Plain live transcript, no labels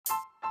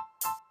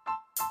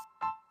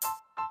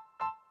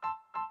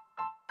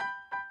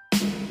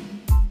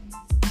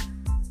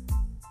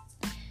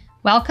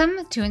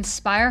Welcome to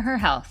Inspire Her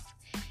Health,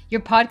 your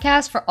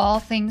podcast for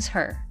all things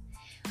her.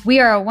 We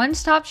are a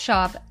one-stop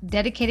shop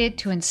dedicated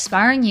to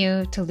inspiring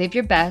you to live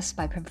your best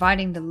by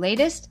providing the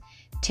latest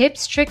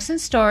tips, tricks,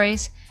 and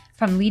stories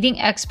from leading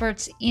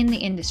experts in the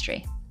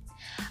industry.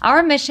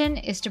 Our mission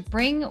is to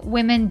bring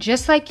women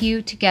just like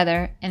you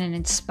together in an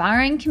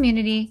inspiring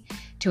community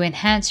to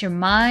enhance your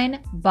mind,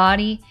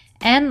 body,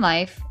 and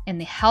life in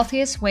the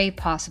healthiest way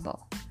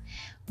possible.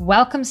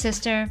 Welcome,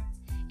 sister.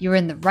 You're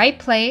in the right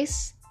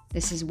place.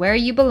 This is where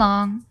you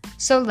belong.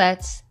 So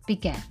let's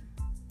begin.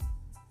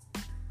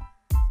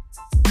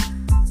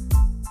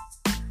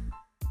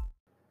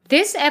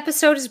 This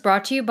episode is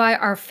brought to you by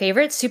our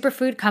favorite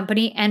superfood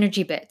company,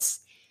 Energy Bits.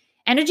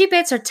 Energy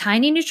Bits are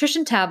tiny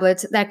nutrition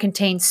tablets that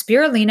contain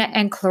spirulina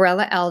and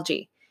chlorella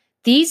algae.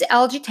 These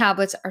algae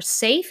tablets are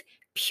safe,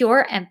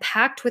 pure, and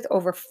packed with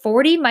over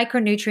 40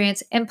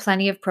 micronutrients and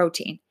plenty of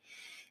protein.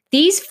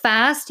 These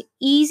fast,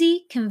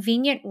 easy,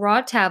 convenient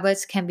raw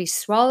tablets can be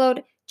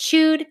swallowed,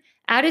 chewed,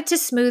 added to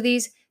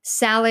smoothies,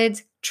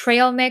 salads,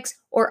 trail mix,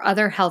 or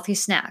other healthy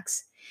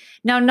snacks.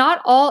 Now,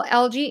 not all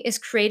algae is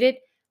created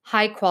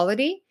high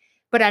quality,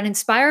 but at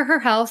Inspire Her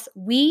Health,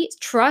 we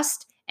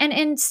trust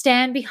and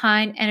stand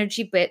behind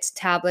Energy Bits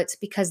tablets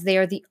because they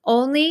are the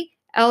only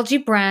algae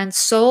brand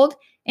sold,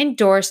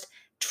 endorsed,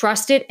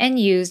 trusted, and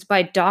used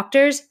by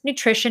doctors,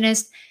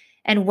 nutritionists,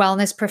 and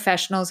wellness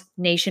professionals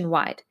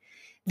nationwide.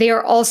 They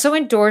are also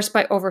endorsed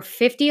by over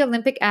 50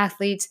 Olympic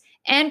athletes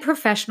and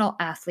professional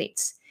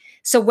athletes.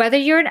 So whether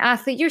you're an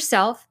athlete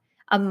yourself,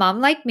 a mom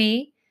like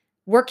me,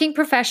 working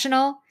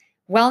professional,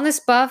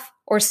 wellness buff,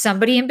 or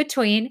somebody in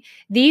between,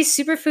 these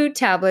superfood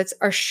tablets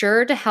are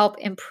sure to help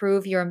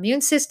improve your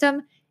immune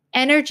system,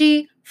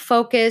 energy,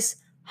 focus,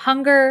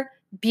 hunger,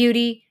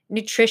 beauty,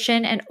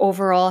 nutrition, and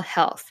overall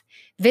health.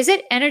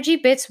 Visit Energy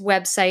Bits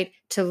website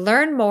to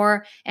learn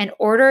more and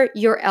order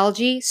your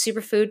algae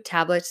superfood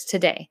tablets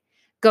today.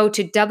 Go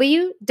to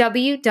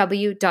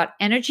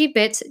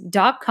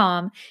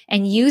www.energybits.com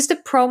and use the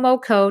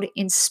promo code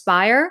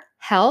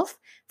INSPIREHEALTH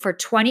for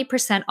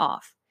 20%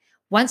 off.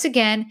 Once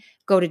again,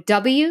 go to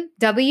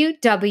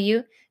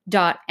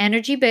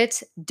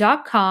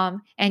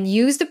www.energybits.com and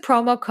use the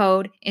promo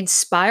code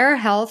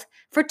INSPIREHEALTH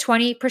for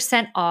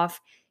 20% off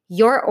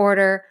your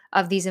order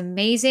of these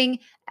amazing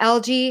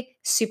algae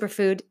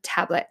superfood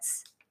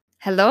tablets.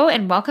 Hello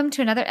and welcome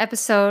to another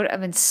episode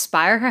of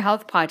Inspire Her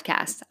Health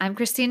podcast. I'm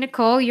Christine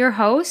Nicole, your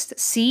host,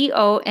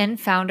 CEO, and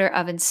founder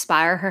of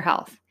Inspire Her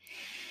Health.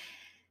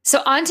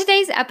 So on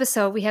today's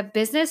episode, we have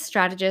business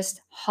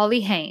strategist Holly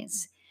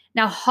Haynes.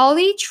 Now,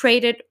 Holly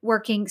traded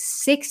working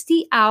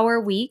 60-hour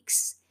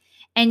weeks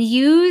and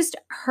used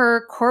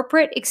her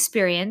corporate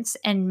experience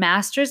and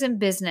master's in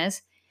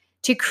business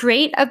to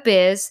create a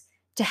biz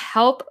to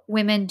help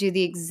women do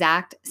the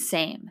exact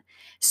same.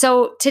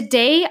 So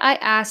today I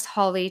asked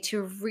Holly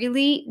to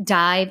really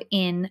dive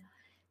in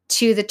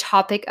to the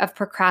topic of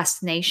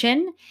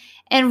procrastination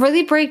and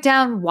really break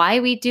down why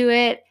we do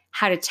it,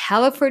 how to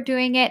tell if we're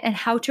doing it, and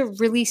how to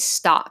really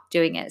stop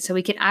doing it so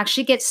we can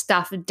actually get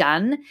stuff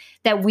done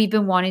that we've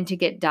been wanting to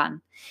get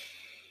done.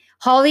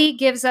 Holly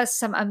gives us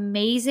some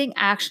amazing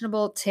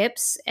actionable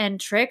tips and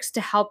tricks to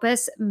help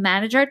us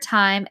manage our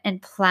time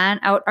and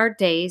plan out our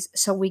days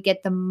so we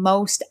get the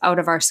most out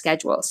of our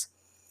schedules.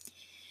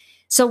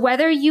 So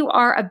whether you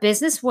are a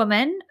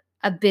businesswoman,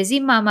 a busy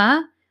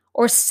mama,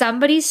 or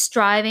somebody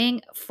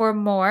striving for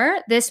more,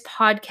 this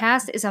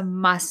podcast is a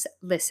must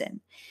listen.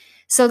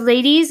 So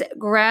ladies,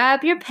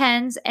 grab your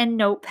pens and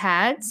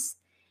notepads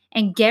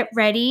and get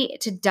ready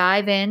to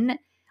dive in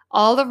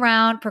all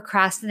around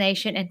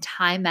procrastination and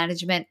time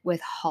management with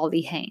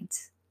Holly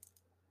Haynes.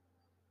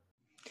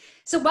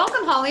 So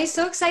welcome, Holly.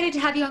 So excited to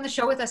have you on the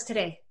show with us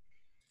today.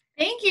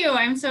 Thank you.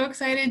 I'm so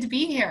excited to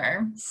be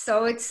here.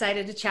 So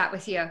excited to chat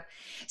with you.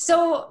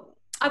 So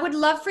I would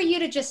love for you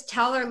to just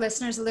tell our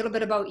listeners a little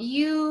bit about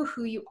you,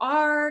 who you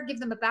are, give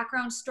them a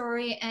background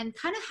story, and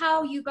kind of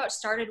how you got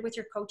started with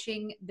your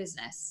coaching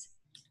business.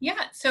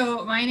 Yeah.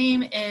 So my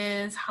name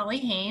is Holly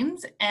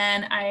Haynes,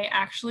 and I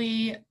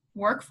actually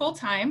work full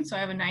time. So I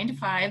have a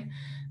 9-to-5.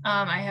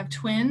 I have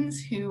twins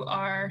who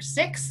are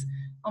 6,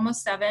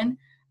 almost 7.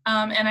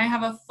 And I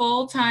have a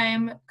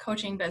full-time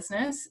coaching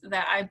business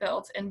that I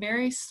built in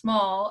very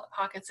small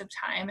pockets of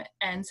time.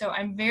 And so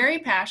I'm very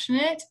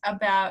passionate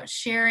about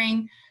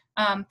sharing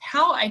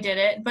how I did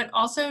it, but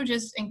also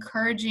just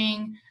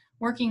encouraging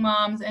working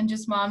moms and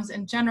just moms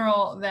in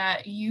general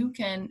that you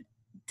can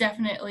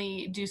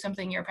definitely do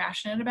something you're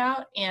passionate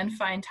about and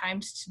find time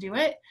to do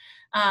it.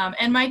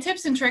 And my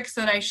tips and tricks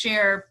that I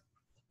share,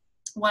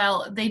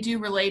 while they do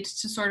relate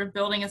to sort of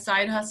building a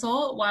side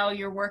hustle while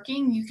you're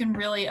working, you can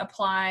really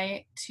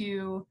apply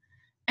to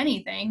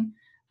anything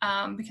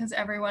because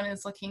everyone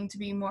is looking to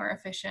be more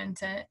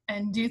efficient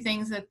and do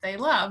things that they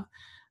love.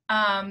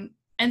 And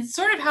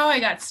sort of how I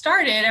got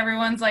started,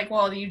 everyone's like,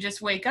 well, do you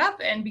just wake up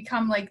and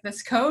become like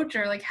this coach,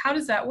 or like, how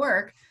does that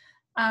work?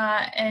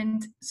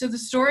 And so the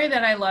story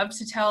that I love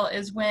to tell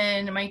is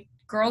when my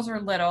girls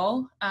were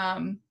little.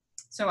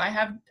 So I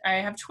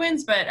have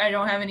twins, but I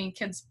don't have any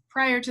kids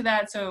prior to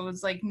that. So it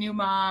was like new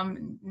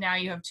mom, now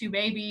you have 2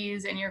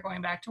 babies and you're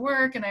going back to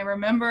work. And I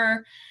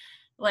remember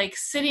like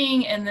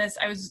sitting in this,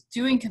 I was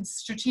doing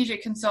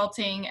strategic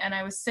consulting, and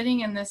I was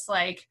sitting in this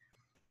like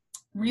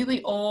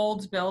really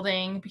old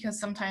building, because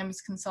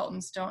sometimes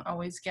consultants don't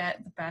always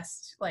get the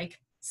best like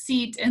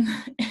seat in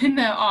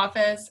the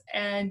office,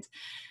 and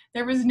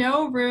there was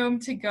no room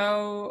to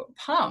go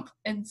pump.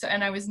 And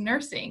I was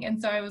nursing,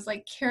 and so I was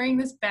like carrying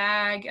this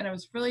bag, and I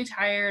was really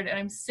tired, and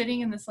I'm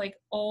sitting in this like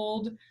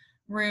old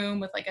room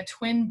with like a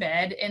twin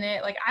bed in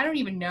it. Like I don't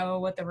even know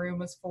what the room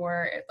was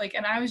for. Like,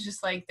 and I was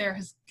just like, there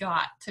has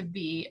got to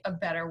be a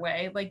better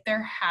way. Like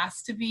there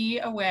has to be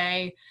a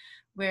way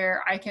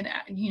where I can,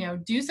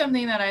 do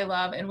something that I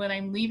love. And when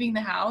I'm leaving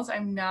the house,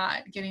 I'm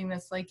not getting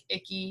this like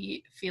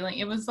icky feeling.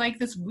 It was like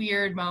this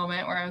weird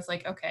moment where I was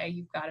like, okay,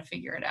 you've got to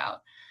figure it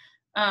out.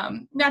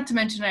 Not to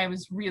mention I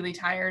was really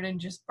tired and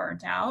just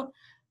burnt out.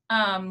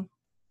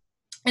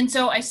 And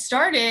so I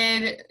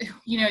started,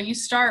 you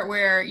start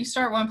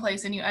one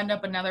place and you end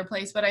up another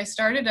place, but I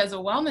started as a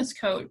wellness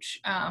coach.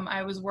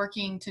 I was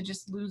working to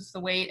just lose the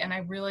weight, and I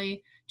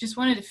really just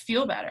wanted to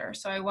feel better.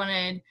 So I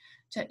wanted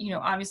to,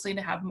 obviously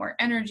to have more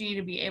energy,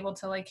 to be able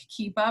to like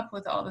keep up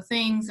with all the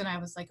things. And I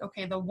was like,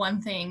 okay, the one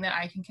thing that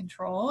I can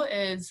control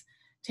is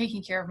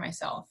taking care of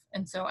myself.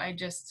 And so I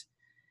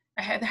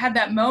had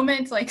that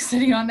moment, like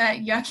sitting on that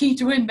yucky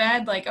twin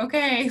bed, like,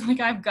 okay, like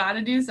I've got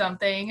to do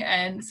something.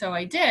 And so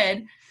I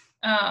did.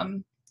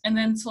 And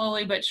then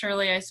slowly but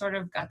surely I sort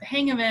of got the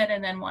hang of it,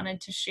 and then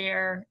wanted to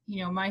share,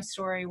 my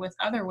story with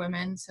other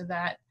women, so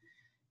that,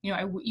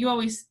 you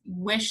always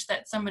wish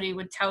that somebody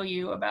would tell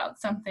you about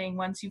something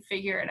once you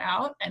figure it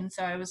out. And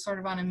so I was sort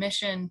of on a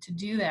mission to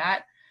do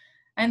that.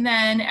 And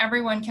then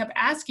everyone kept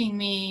asking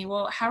me,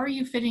 well, how are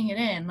you fitting it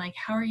in? Like,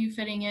 how are you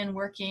fitting in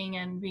working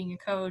and being a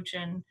coach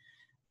and,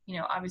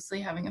 obviously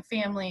having a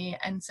family?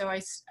 And so I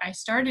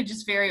started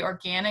just very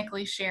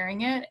organically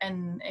sharing it,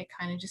 and it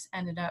kind of just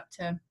ended up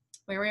to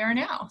where we are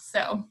now.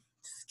 So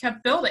just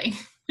kept building.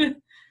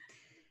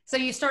 So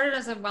you started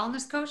as a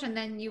wellness coach, and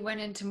then you went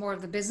into more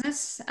of the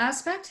business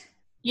aspect?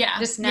 Yeah.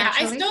 Just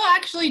naturally? naturally? I still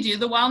actually do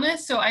the wellness.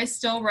 So I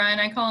still run,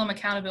 I call them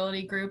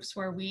accountability groups,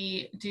 where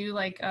we do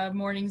like a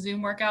morning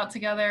Zoom workout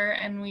together,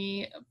 and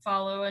we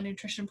follow a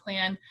nutrition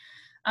plan.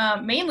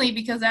 Mainly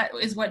because that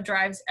is what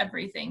drives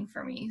everything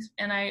for me.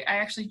 And I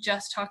actually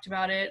just talked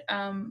about it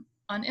on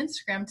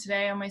Instagram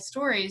today on my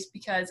stories,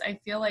 because I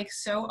feel like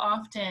so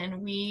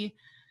often we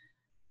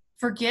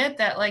forget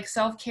that like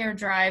self-care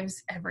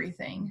drives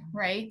everything,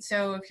 right?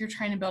 So if you're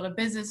trying to build a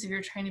business, if you're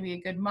trying to be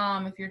a good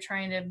mom, if you're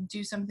trying to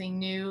do something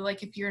new,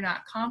 like if you're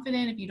not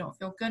confident, if you don't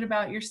feel good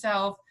about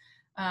yourself,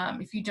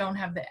 if you don't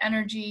have the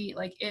energy,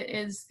 like it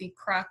is the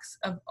crux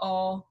of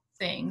all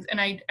things.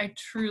 And I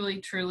truly,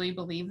 truly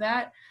believe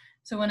that.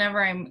 So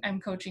whenever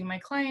I'm coaching my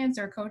clients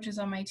or coaches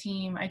on my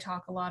team, I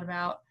talk a lot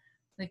about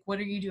like, what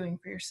are you doing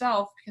for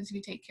yourself? Because if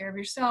you take care of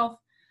yourself,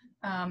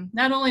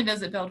 not only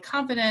does it build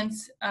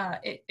confidence,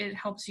 it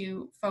helps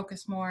you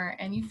focus more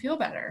and you feel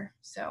better.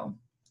 So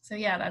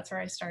yeah, that's where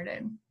I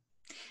started.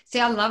 See,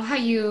 I love how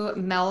you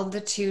meld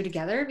the two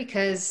together,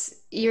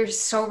 because you're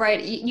so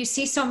right. You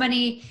see so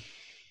many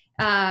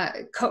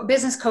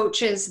business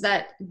coaches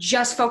that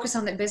just focus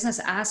on the business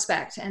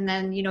aspect, and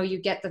then you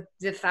get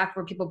the fact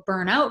where people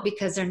burn out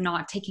because they're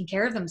not taking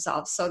care of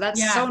themselves. So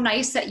that's so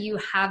nice that you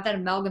have that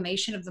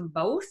amalgamation of them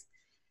both.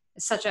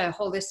 It's such a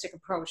holistic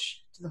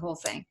approach to the whole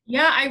thing.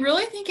 Yeah, I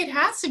really think it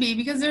has to be,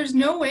 because there's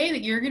no way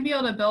that you're going to be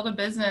able to build a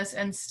business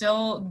and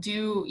still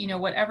do,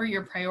 whatever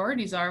your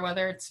priorities are,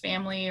 whether it's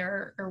family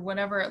or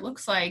whatever it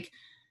looks like,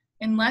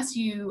 unless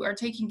you are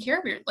taking care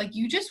of like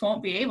you just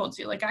won't be able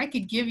to. Like I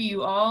could give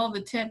you all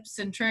the tips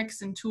and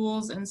tricks and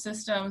tools and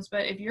systems,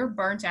 but if you're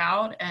burnt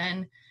out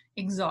and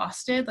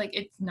exhausted, like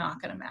it's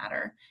not going to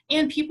matter.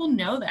 And people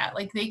know that,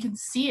 like they can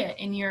see it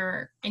in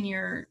your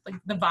like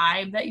the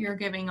vibe that you're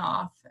giving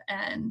off.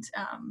 And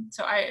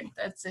so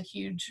that's a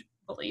huge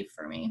belief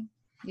for me.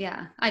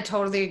 Yeah, I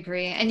totally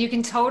agree. And you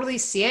can totally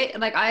see it.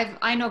 Like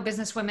I know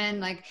business women,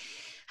 like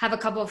have a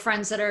couple of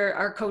friends that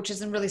are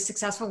coaches and really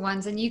successful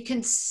ones. And you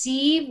can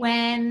see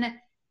when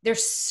they're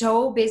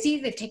so busy,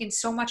 they've taken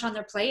so much on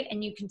their plate,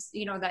 and you can,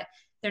 that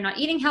they're not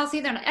eating healthy,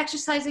 they're not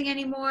exercising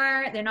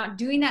anymore, they're not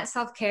doing that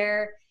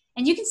self-care.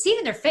 And you can see it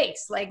in their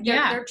face. Like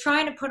they're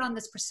trying to put on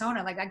this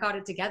persona, like I got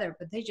it together,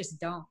 but they just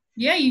don't.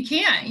 Yeah, you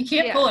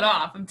can't pull it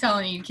off. I'm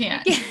telling you, you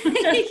can't.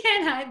 You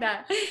can't hide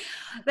that.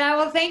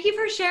 Well, thank you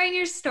for sharing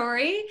your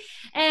story.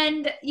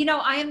 And,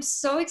 I am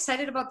so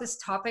excited about this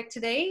topic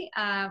today.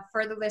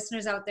 For the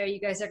listeners out there,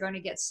 you guys are going to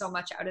get so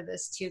much out of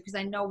this too, because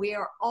I know we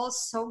are all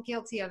so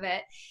guilty of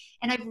it.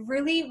 And I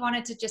really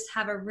wanted to just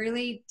have a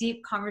really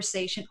deep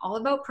conversation all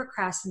about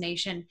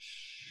procrastination.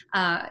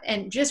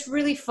 And just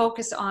really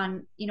focus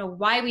on,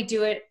 why we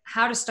do it,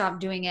 how to stop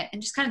doing it, and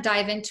just kind of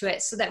dive into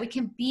it so that we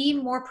can be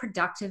more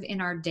productive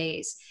in our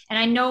days. And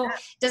I know it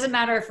doesn't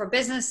matter if we're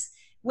business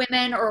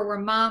women or we're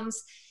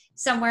moms,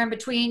 somewhere in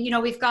between,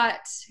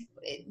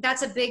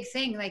 that's a big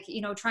thing. Like,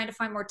 trying to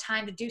find more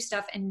time to do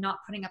stuff and not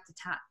putting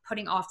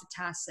off the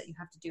tasks that you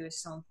have to do is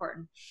so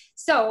important.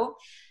 So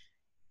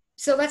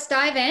So let's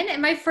dive in. And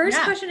my first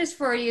Yeah. question is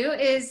for you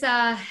is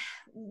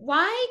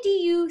why do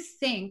you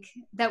think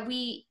that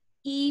we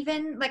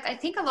even like I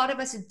think a lot of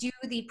us do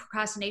the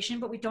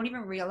procrastination, but we don't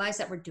even realize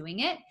that we're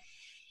doing it.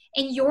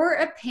 In your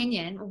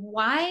opinion,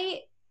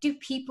 why do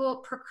people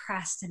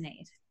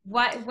procrastinate?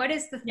 What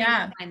is the thing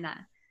Yeah. behind that?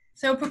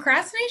 So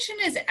procrastination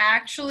is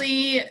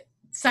actually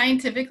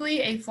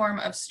scientifically a form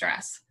of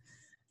stress.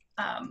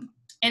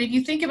 And if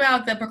you think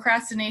about the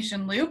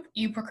procrastination loop,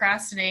 you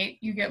procrastinate,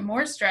 you get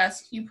more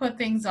stressed, you put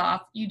things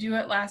off, you do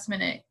it last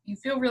minute, you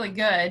feel really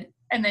good,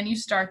 and then you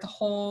start the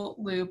whole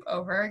loop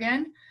over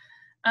again.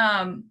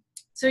 Um,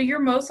 so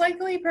you're most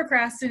likely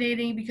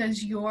procrastinating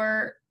because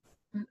you're,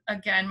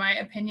 again, my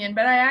opinion,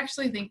 but I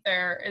actually think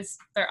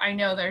I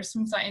know there's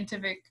some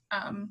scientific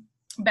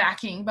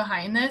backing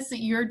behind this that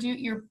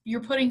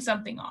you're putting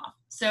something off.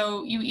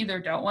 So you either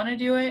don't want to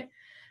do it,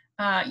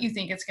 you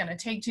think it's going to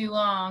take too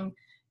long,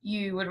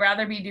 you would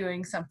rather be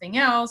doing something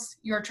else,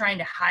 you're trying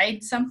to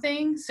hide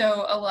something.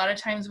 So a lot of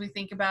times we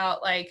think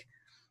about, like,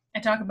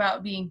 I talk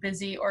about being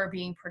busy or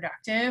being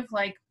productive.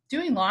 Like,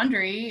 doing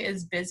laundry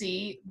is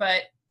busy,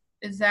 but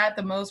is that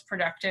the most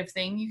productive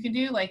thing you can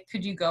do? Like,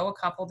 could you go a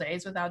couple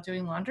days without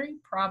doing laundry?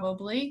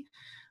 Probably.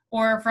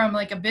 Or from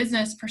like a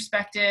business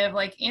perspective,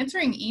 like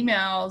answering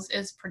emails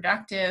is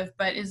productive,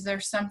 but is there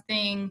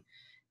something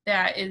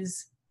that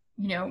is,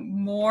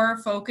 more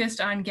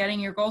focused on getting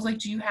your goals? Like,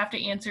 do you have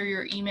to answer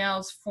your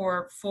emails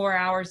for 4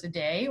 hours a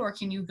day, or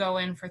can you go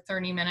in for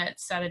 30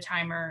 minutes, set a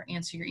timer,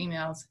 answer your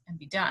emails, and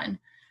be done?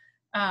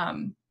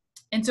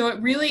 And so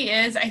it really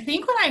is, I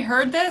think when I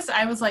heard this,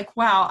 I was like,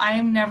 wow, I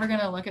am never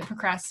going to look at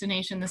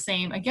procrastination the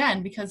same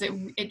again, because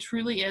it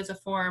truly is a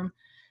form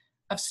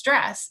of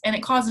stress, and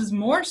it causes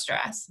more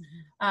stress.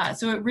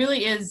 So it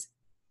really is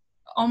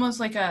almost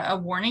like a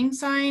warning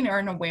sign or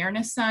an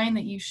awareness sign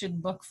that you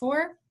should look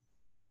for.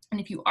 And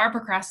if you are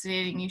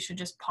procrastinating, you should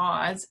just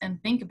pause and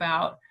think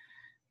about,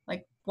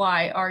 like,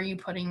 why are you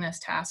putting this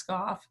task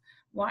off?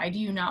 Why do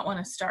you not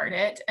want to start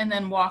it? And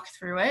then walk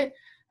through it.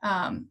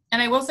 And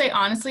I will say,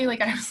 honestly,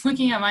 like, I was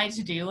looking at my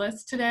to-do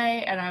list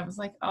today and I was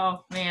like,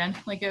 oh man,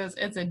 like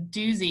it's a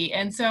doozy.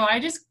 And so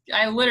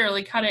I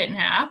literally cut it in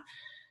half.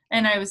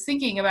 And I was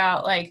thinking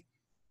about, like,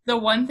 the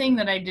one thing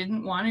that I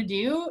didn't want to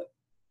do,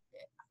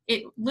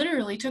 it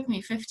literally took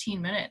me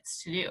 15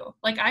 minutes to do.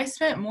 Like, I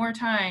spent more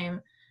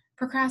time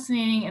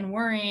procrastinating and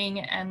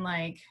worrying and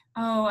like,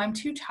 oh, I'm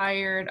too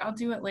tired, I'll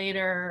do it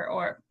later,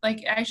 or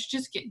like, I should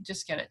just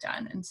get it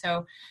done. And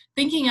so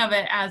thinking of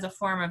it as a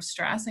form of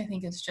stress, I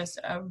think is just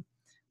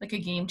like a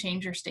game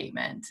changer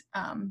statement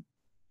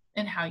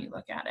in how you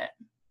look at it.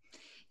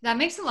 That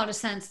makes a lot of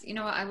sense.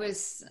 I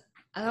was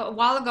a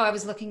while ago, I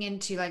was looking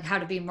into like how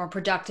to be more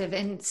productive,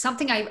 and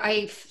something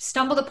I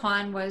stumbled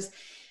upon was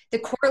the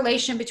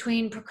correlation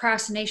between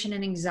procrastination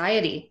and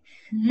anxiety.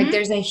 Like, Mm-hmm.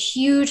 there's a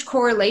huge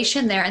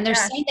correlation there, and they're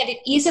Yes, saying that it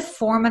is a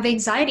form of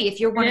anxiety if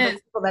you're it one of those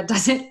is. people that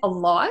does it a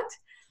lot.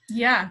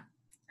 Yeah.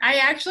 I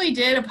actually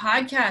did a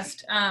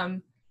podcast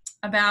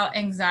about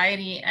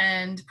anxiety,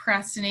 and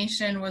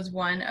procrastination was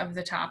one of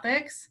the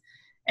topics.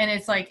 And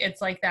it's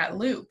like that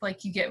loop.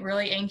 Like, you get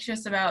really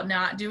anxious about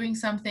not doing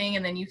something,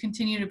 and then you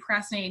continue to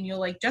procrastinate, and you'll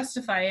like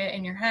justify it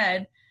in your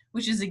head,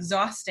 which is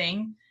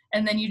exhausting.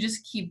 And then you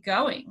just keep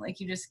going.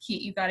 Like,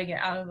 you got to get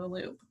out of the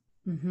loop.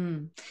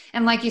 Hmm.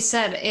 And like you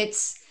said, it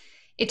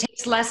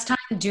takes less time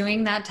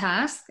doing that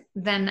task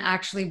than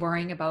actually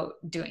worrying about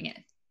doing it.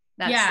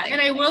 That's Yeah, like,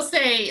 and I will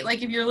say,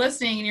 like, if you're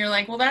listening and you're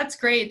like, well, that's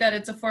great that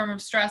it's a form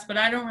of stress, but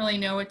I don't really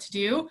know what to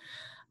do,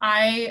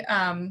 I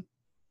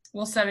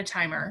will set a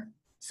timer.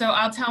 So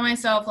I'll tell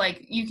myself,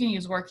 like, you can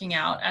use working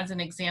out as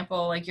an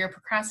example. Like, you're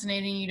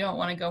procrastinating, you don't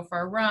want to go for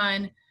a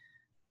run,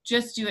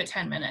 just do it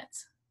 10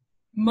 minutes.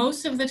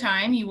 Most of the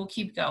time, you will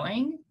keep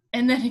going.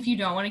 And then if you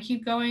don't want to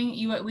keep going,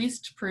 you at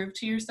least prove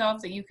to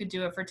yourself that you could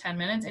do it for 10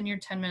 minutes, and you're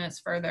 10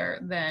 minutes further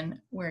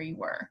than where you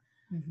were.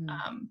 mhm.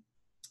 Um,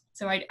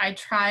 so I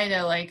try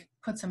to like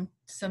put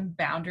some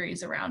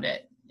boundaries around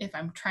it if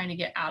I'm trying to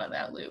get out of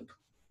that loop.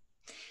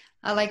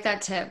 I like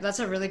that tip. That's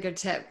a really good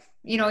tip.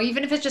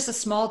 Even if it's just a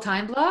small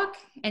time block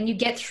and you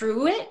get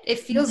through it, it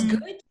feels good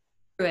Mm-hmm.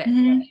 to do it.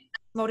 Mm-hmm.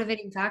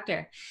 Motivating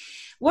factor.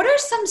 What are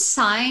some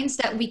signs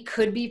that we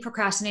could be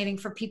procrastinating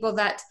for people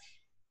that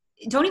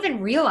don't even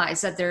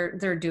realize that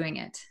they're doing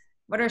it?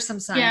 What are some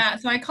signs? Yeah,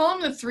 so I call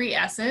them the three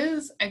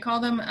S's. I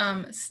call them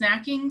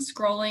snacking,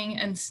 scrolling,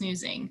 and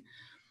snoozing.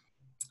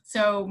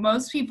 So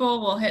most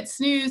people will hit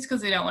snooze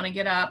because they don't want to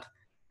get up.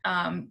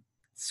 Um,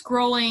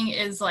 Scrolling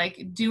is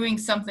like doing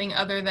something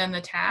other than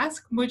the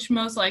task, which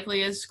most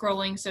likely is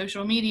scrolling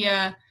social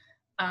media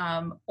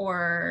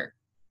or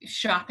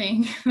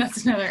shopping.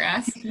 That's another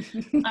S.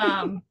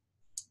 Um,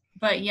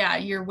 but yeah,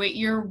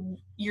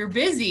 you're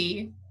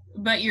busy,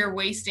 but you're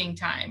wasting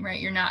time, right?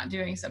 You're not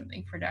doing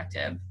something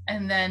productive.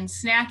 And then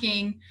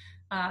snacking,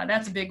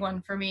 that's a big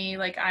one for me.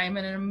 Like, I'm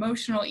an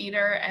emotional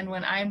eater, and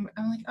when I'm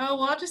like, oh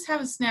well, I'll just have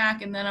a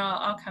snack and then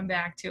I'll come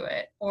back to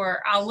it,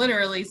 or I'll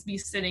literally be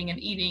sitting and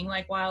eating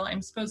like while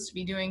I'm supposed to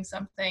be doing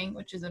something,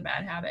 which is a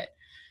bad habit.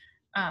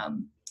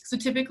 So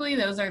typically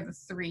those are the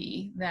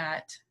three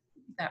that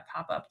that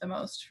pop up the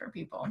most for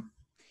people.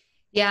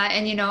 Yeah,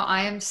 and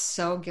I am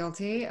so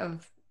guilty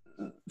of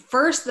the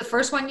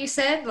first one you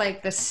said,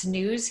 like the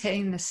snooze,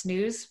 hitting the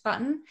snooze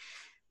button.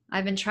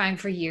 I've been trying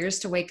for years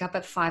to wake up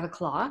at 5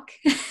 o'clock.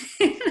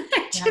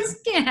 I Yeah.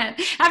 just can't.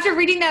 After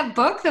reading that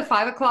book, The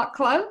 5 O'Clock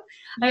Club,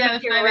 I don't know Yeah,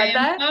 if the you ever 5 read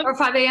a.m. that, club. or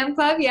 5 a.m.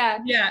 Club. Yeah.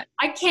 Yeah.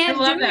 I I can't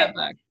do love it. that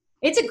book.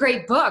 It's a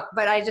great book,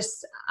 but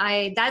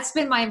that's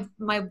been my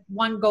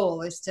one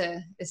goal is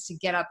to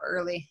get up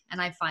early.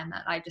 And I find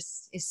that I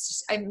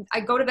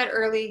go to bed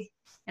early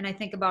and I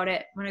think about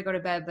it when I go to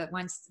bed, but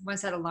once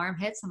that alarm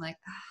hits, I'm like,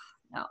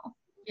 oh, no.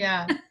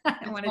 Yeah. I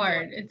don't It's want to do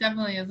hard. It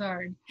definitely is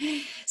hard.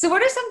 it. So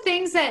what are some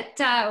things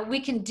that we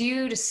can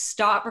do to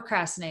stop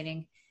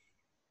procrastinating?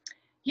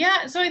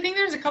 Yeah, so I think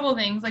there's a couple of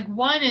things. Like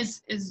one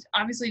is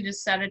obviously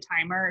just set a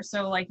timer.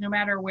 So like no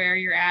matter where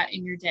you're at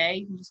in your day,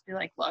 you can just be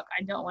like, look,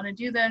 I don't want to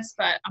do this,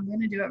 but I'm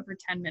going to do it for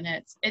 10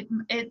 minutes. It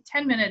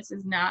 10 minutes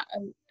is not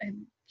a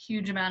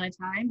huge amount of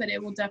time, but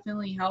it will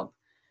definitely help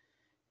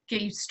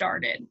get you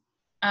started.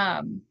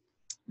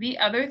 The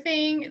other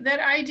thing that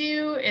I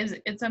do is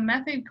it's a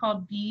method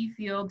called Be,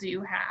 Feel,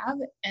 Do, Have,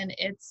 and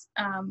it's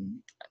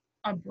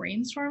a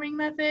brainstorming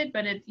method,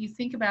 but you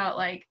think about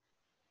like,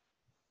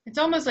 it's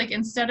almost like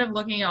instead of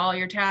looking at all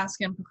your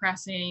tasks and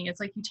procrastinating, it's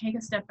like you take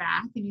a step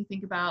back and you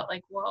think about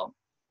like, well,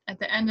 at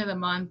the end of the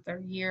month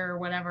or year or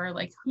whatever,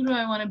 like who do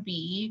I want to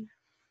be?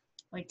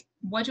 Like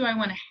what do I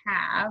want to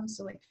have?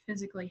 So like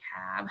physically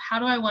have. How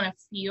do I want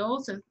to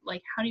feel? So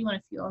like how do you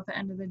want to feel at the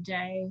end of the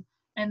day?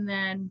 And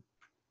then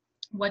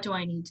what do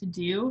I need to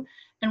do?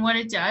 And what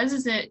it does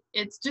is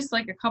it's just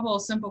like a couple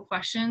of simple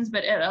questions,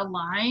 but it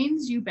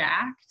aligns you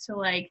back to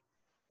like,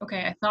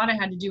 okay, I thought I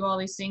had to do all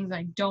these things.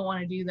 I don't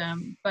want to do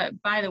them.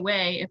 But by the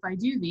way, if I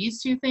do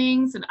these two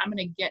things, then I'm going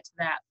to get to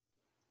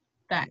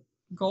that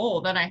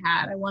goal that I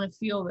had. I want to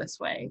feel this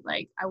way.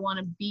 Like I want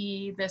to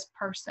be this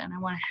person. I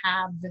want to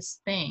have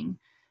this thing.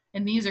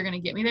 And these are going to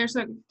get me there.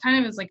 So it kind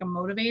of is like a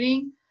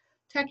motivating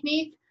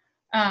technique.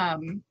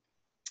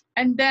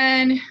 And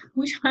then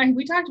we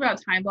talked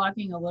about time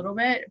blocking a little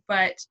bit,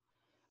 but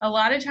a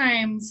lot of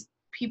times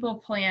people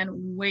plan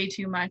way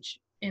too much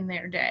in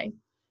their day.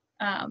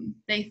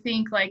 They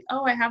think like,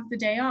 oh, I have the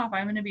day off,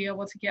 I'm going to be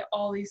able to get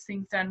all these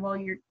things done. Well,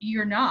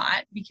 you're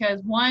not,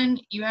 because one,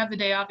 you have the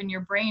day off and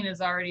your brain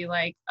is already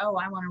like, oh,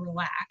 I want to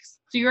relax.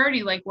 So you're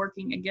already like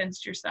working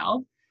against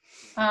yourself.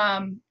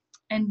 And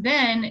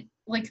then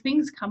like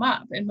things come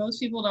up and most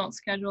people don't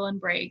schedule in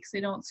breaks.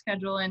 They don't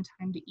schedule in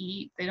time to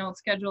eat. They don't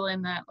schedule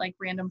in that like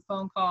random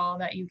phone call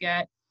that you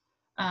get,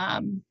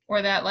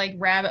 or that like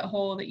rabbit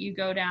hole that you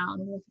go down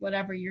with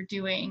whatever you're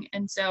doing.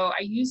 And so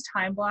I use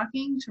time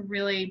blocking to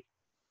really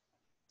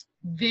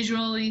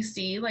visually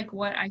see like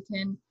what I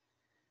can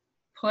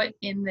put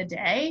in the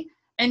day.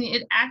 And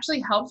it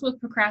actually helps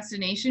with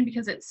procrastination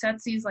because it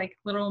sets these like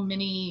little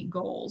mini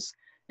goals.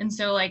 And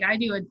so like I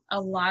do a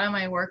lot of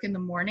my work in the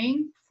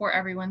morning before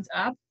everyone's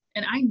up.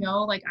 And I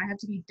know like I have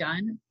to be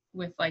done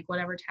with like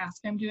whatever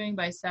task I'm doing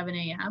by 7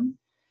 a.m.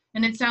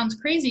 And it sounds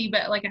crazy,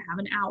 but like I have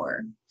an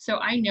hour. So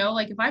I know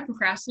like if I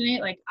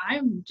procrastinate, like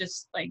I'm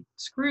just like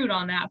screwed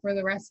on that for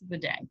the rest of the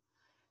day.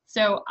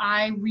 So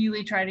I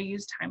really try to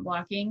use time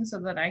blocking so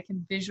that I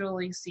can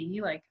visually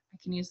see like I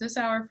can use this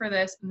hour for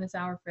this and this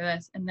hour for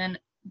this. And then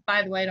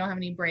by the way, I don't have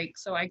any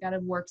breaks. So I got to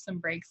work some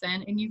breaks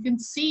in and you can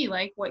see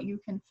like what you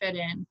can fit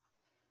in,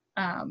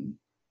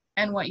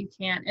 and what you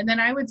can't. And then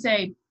I would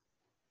say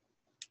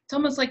it's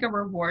almost like a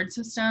reward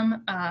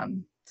system.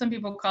 Some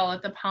people call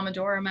it the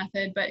Pomodoro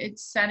method, but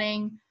it's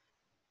setting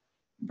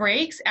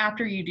breaks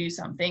after you do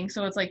something.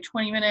 So it's like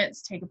 20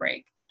 minutes, take a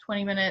break,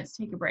 20 minutes,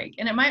 take a break.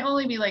 And it might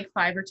only be like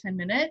 5 or 10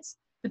 minutes,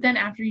 but then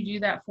after you do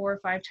that 4 or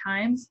 5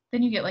 times,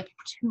 then you get like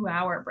a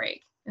 2-hour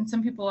break. And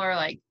some people are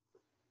like,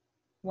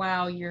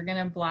 wow, you're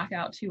going to block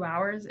out 2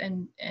 hours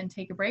and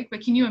take a break.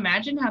 But can you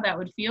imagine how that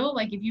would feel?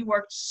 Like if you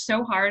worked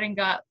so hard and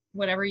got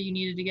whatever you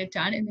needed to get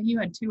done, and then you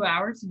had 2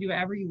 hours to do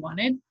whatever you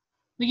wanted,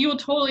 like you will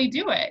totally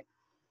do it.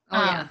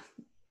 Oh, yeah.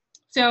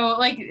 So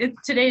like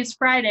today's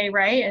Friday,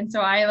 right? And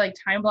so I like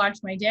time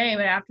blocked my day,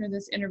 but after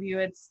this interview,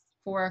 it's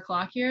 4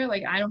 o'clock here.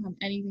 Like I don't have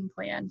anything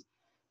planned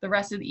the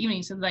rest of the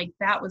evening. So like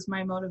that was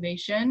my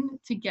motivation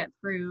to get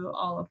through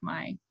all of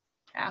my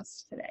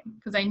tasks today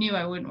because I knew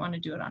I wouldn't want to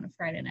do it on a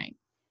Friday night.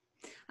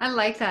 I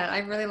like that. I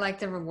really like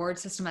the reward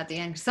system at the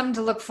end. Something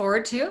to look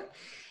forward to.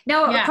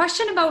 Now, a Yeah.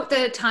 question about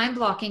the time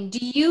blocking. Do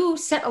you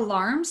set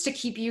alarms to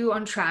keep you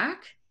on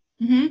track?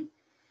 Mm-hmm.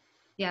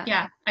 Yeah.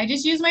 Yeah. I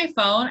just use my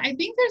phone. I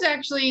think there's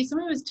actually,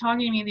 somebody was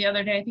talking to me the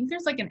other day. I think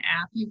there's like an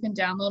app you can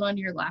download on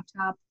your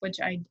laptop, which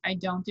I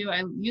don't do.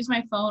 I use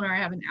my phone or I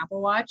have an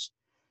Apple Watch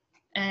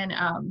and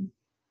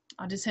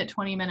I'll just hit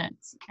 20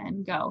 minutes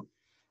and go.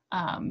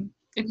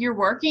 If you're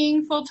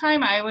working full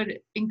time, I would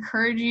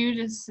encourage you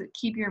to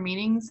keep your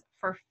meetings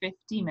for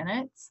 50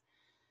 minutes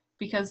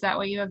because that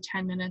way you have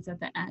 10 minutes at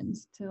the end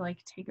to like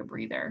take a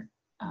breather,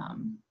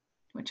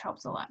 which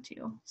helps a lot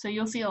too. So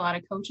you'll see a lot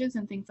of coaches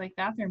and things like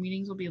that. Their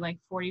meetings will be like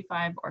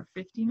 45 or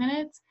 50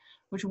 minutes,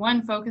 which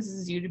one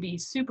focuses you to be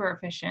super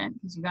efficient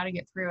because you got to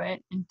get through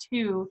it. And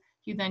two,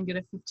 you then get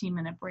a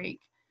 15-minute break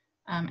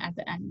at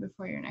the end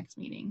before your next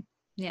meeting.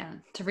 Yeah,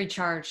 to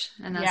recharge,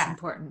 and that's Yeah.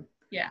 important.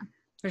 Yeah.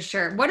 For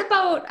sure. What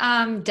about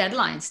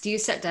deadlines? Do you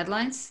set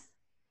deadlines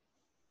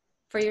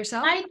for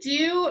yourself? I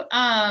do.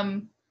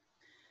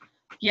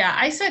 Yeah,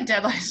 I set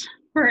deadlines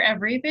for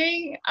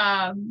everything.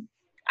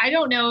 I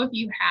don't know if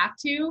you have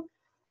to.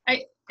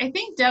 I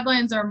think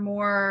deadlines are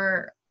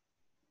more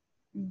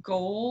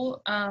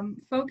goal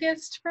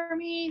focused for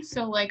me.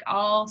 So like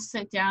I'll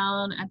sit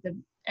down at the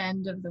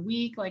end of the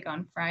week, like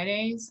on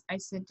Fridays, I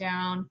sit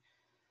down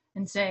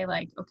and say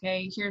like,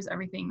 okay, here's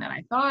everything that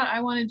I thought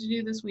I wanted to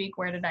do this week.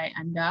 Where did I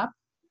end up?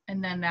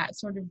 And then that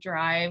sort of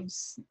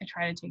drives, I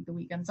try to take the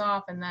weekends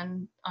off. And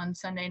then on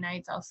Sunday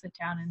nights, I'll sit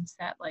down and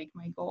set like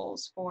my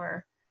goals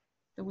for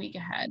the week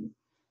ahead.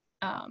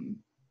 Um,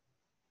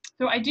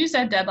 so I do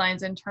set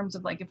deadlines in terms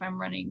of like if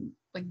I'm running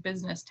like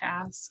business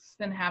tasks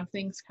and have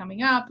things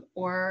coming up,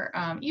 or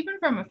even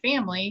from a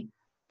family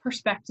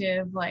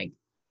perspective, like,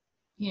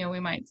 you know, we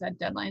might set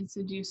deadlines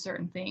to do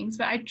certain things,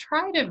 but I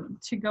try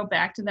to go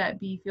back to that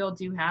be, feel,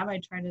 do, have. I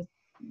try to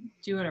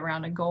do it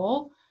around a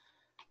goal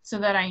so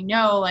that I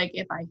know like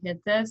if I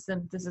hit this,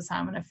 then this is how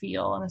I'm going to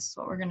feel and this is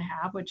what we're going to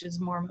have, which is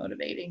more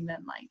motivating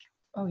than like,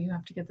 oh, you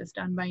have to get this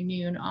done by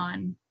noon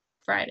on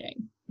Friday.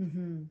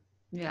 Mm-hmm.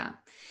 Yeah.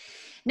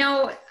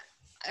 Now,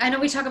 I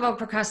know we talk about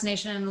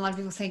procrastination and a lot of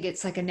people think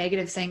it's like a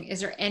negative thing. Is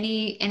there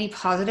any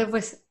positive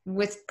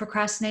with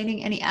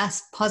procrastinating? Any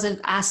positive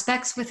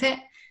aspects with it,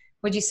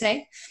 would you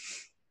say?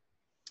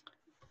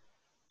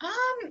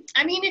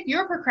 I mean, if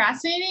you're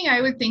procrastinating,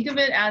 I would think of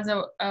it as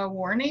a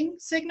warning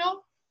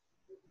signal.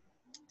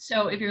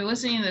 So if you're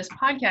listening to this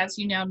podcast,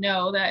 you now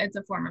know that it's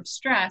a form of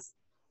stress,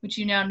 which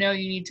you now know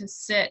you need to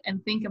sit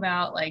and think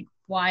about like,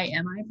 why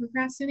am I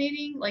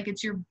procrastinating? Like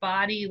it's your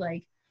body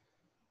like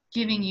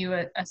giving you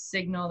a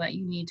signal that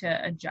you need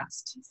to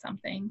adjust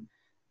something.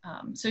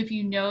 So if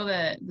you know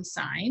the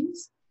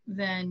signs,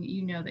 then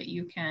you know that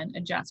you can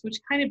adjust, which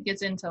kind of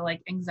gets into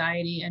like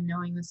anxiety and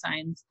knowing the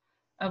signs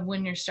of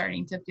when you're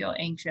starting to feel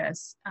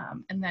anxious,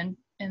 and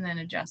then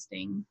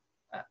adjusting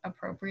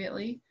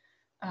appropriately.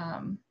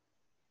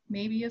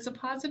 Maybe as a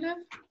positive.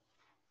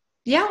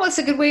 Yeah, well, it's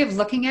a good way of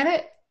looking at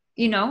it,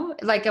 you know,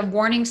 like a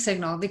warning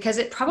signal, because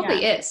it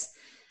probably is.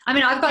 I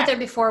mean, I've got there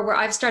before where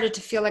I've started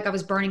to feel like I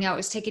was burning out, it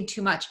was taking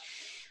too much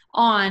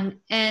on,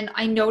 and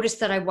I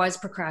noticed that I was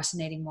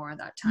procrastinating more at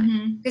that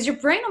time because your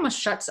brain almost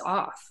shuts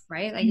off,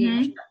 right? Like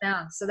you shut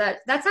down. So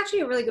that's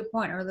actually a really good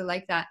point. I really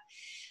like that.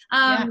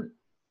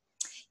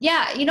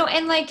 Yeah, you know,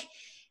 and like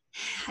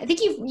I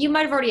think you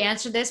might have already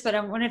answered this, but I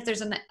wonder if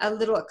there's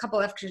a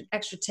couple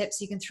extra tips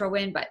you can throw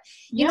in. But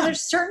you know,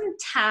 there's certain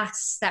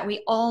tasks that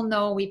we all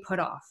know we put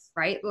off,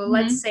 right? Well,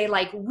 let's say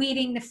like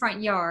weeding the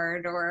front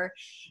yard, or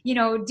you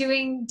know,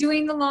 doing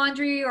the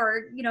laundry,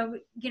 or you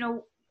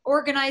know,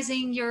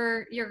 organizing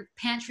your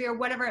pantry or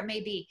whatever it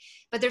may be.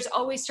 But there's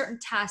always certain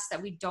tasks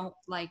that we don't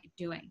like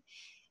doing.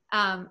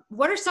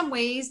 What are some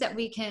ways that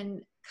we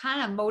can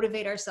kind of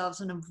motivate ourselves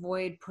and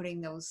avoid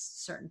putting those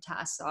certain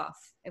tasks off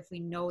if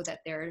we know that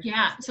they're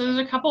so there's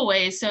a couple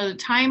ways. So the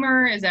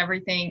timer is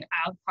everything.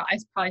 I'd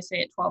probably say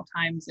it 12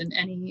 times in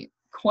any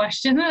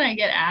question that I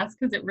get asked,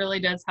 because it really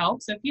does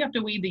help. So if you have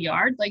to weed the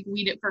yard, like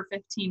weed it for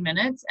 15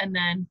 minutes and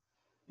then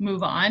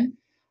move on.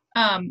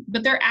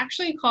 But they're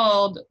actually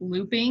called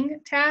looping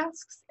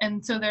tasks,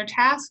 and so they're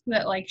tasks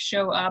that like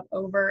show up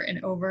over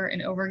and over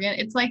and over again.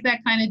 It's like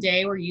that kind of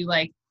day where you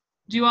like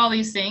do all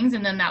these things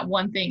and then that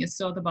one thing is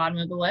still at the bottom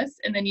of the list,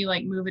 and then you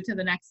like move it to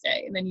the next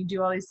day, and then you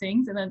do all these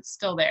things and then it's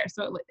still there.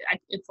 So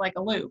it's like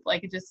a loop,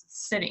 like it's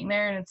just sitting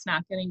there and it's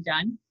not getting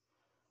done.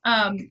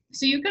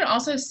 So you can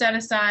also set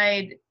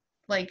aside,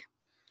 like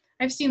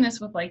I've seen this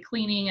with like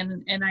cleaning,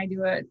 and I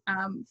do it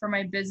for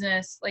my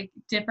business, like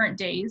different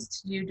days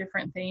to do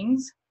different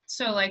things.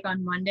 So like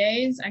on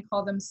Mondays, I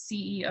call them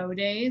CEO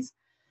days,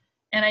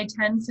 and I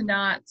tend to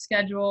not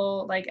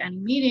schedule like any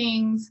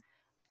meetings.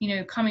 You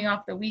know, coming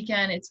off the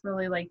weekend, it's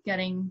really like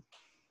getting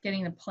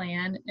the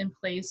plan in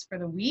place for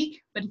the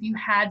week. But if you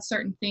had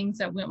certain things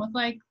that went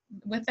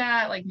with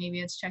that, like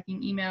maybe it's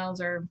checking emails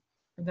or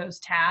those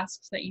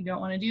tasks that you don't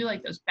want to do,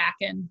 like those back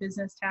end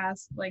business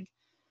tasks, like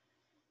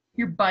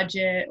your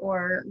budget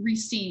or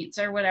receipts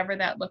or whatever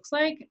that looks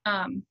like.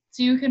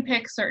 So you can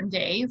pick certain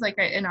days. Like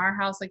in our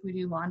house, like we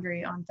do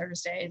laundry on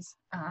Thursdays,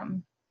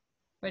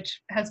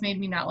 which has made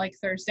me not like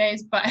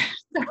Thursdays, but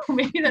so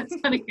maybe that's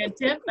not a good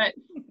tip. But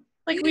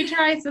like we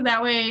try so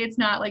that way it's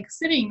not like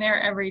sitting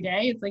there every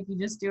day. It's like you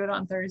just do it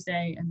on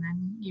Thursday and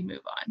then you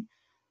move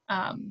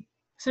on.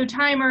 So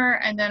timer,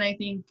 and then I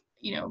think,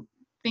 you know,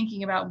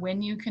 thinking about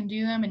when you can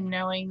do them and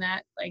knowing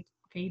that like,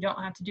 okay, you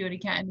don't have to do it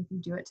again if you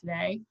do it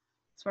today.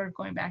 Sort of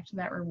going back to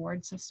that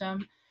reward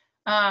system.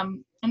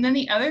 And then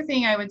the other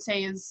thing I would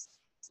say is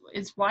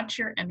watch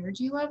your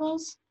energy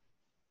levels.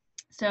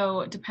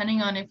 So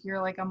depending on if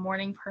you're like a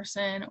morning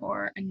person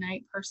or a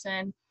night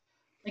person,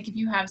 like if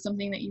you have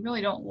something that you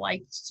really don't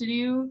like to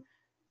do,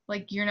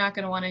 like you're not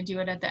going to want to do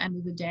it at the end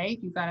of the day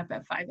if you got up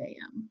at 5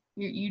 a.m.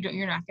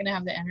 You're not going to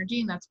have the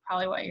energy, and that's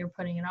probably why you're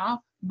putting it off.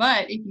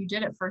 But if you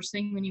did it first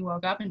thing when you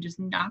woke up and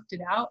just knocked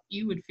it out,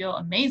 you would feel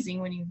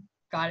amazing when you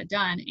got it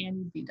done and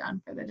you'd be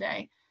done for the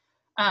day.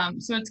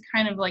 So it's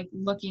kind of like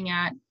looking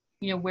at,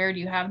 where do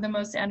you have the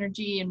most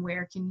energy and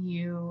where can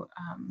you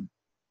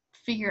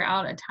figure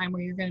out a time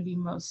where you're going to be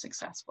most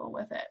successful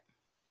with it.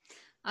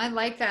 I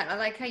like that. I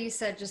like how you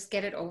said just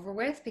get it over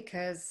with,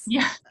 because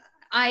Yeah.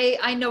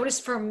 I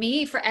noticed for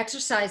me, for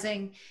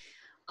exercising,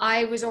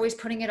 I was always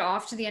putting it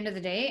off to the end of the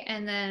day.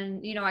 And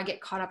then, I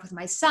get caught up with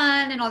my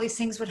son and all these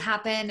things would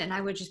happen. And I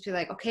would just be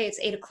like, okay, it's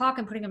 8 o'clock.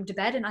 I'm putting him to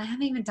bed and I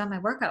haven't even done my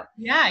workout.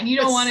 Yeah. And you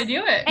don't want to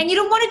do it. And you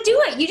don't want to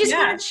do it. You just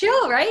Yeah. want to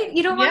chill, right?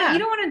 You don't Yeah.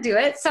 want to do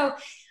it. So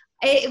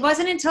it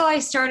wasn't until I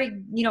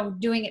started,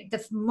 doing it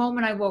the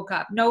moment I woke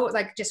up. No,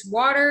 like just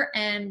water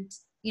and,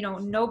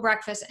 no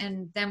breakfast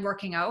and then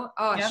working out.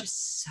 Oh, it's Yep.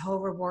 just so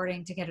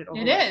rewarding to get it over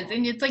It with. is.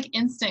 And it's like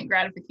instant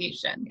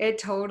gratification. It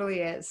totally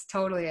is.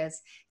 Totally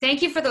is.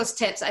 Thank you for those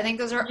tips. I think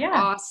those are Yeah.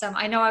 awesome.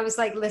 I know I was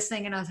like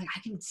listening and I was like,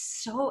 I can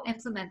so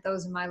implement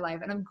those in my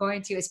life, and I'm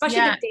going to, especially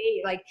Yeah. the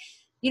day, like,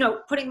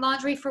 putting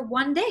laundry for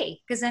one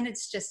day, because then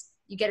it's just,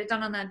 you get it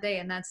done on that day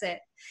and that's it.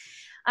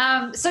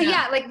 So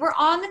yeah, like we're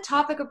on the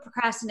topic of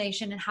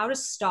procrastination and how to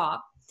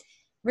stop,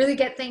 really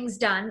get things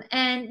done.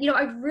 And,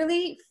 I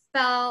really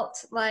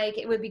felt like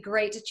it would be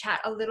great to chat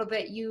a little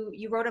bit.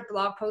 You wrote a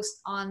blog post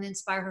on the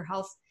Inspire Her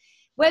Health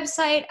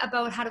website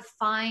about how to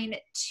find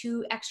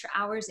 2 extra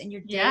hours in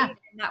your day. Yeah.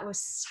 And that was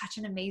such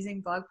an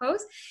amazing blog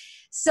post.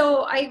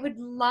 So I would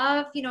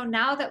love,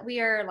 now that we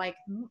are like,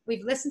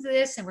 we've listened to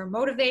this and we're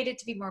motivated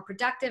to be more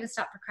productive and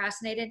stop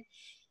procrastinating,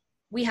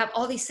 we have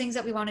all these things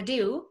that we want to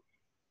do.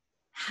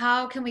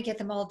 How can we get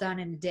them all done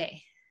in a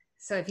day?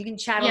 So if you can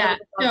chat a little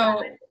bit about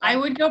that. So I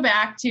would go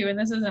back to, and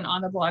this isn't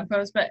on the blog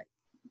post, but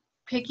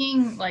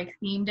picking like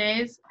theme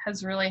days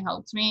has really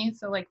helped me.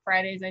 So like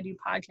Fridays I do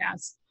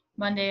podcasts.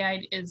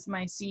 Monday is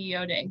my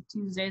CEO day.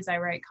 Tuesdays I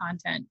write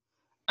content.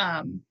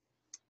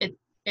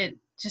 It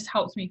just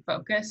helps me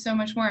focus so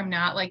much more. I'm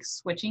not like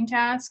switching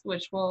tasks,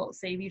 which will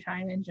save you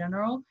time in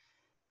general.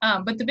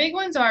 But the big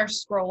ones are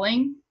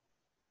scrolling.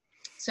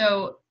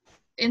 So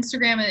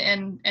Instagram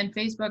and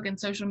Facebook and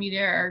social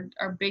media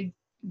are big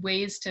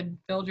ways to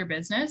build your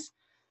business.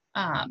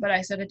 But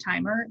I set a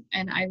timer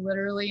and I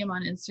literally am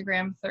on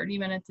Instagram 30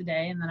 minutes a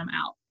day and then I'm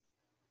out.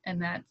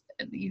 And that's,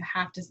 you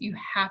have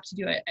to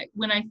do it.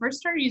 When I first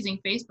started using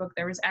Facebook,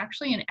 there was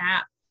actually an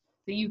app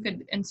that you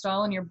could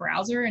install in your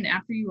browser. And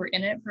after you were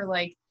in it for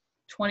like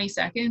 20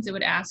 seconds, it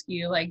would ask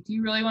you like, do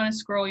you really want to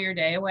scroll your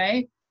day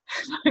away?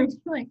 I'd be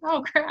like,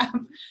 oh crap.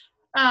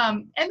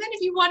 And then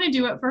if you want to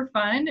do it for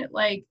fun,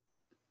 like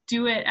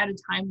do it at a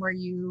time where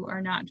you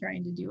are not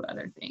trying to do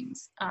other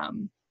things.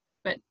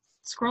 But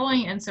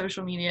scrolling and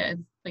social media is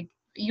like,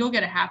 you'll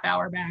get a half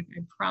hour back,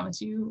 I promise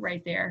you,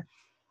 right there.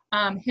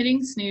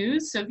 Hitting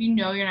snooze. So if you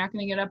know you're not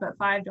going to get up at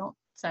 5, don't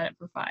set it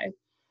for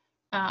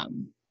 5.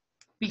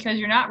 Because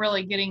you're not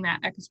really getting that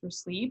extra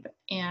sleep,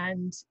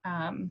 and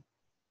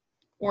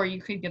or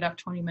you could get up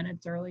 20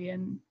 minutes early,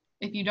 and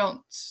if you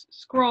don't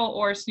scroll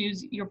or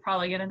snooze, you'll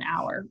probably get an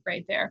hour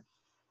right there.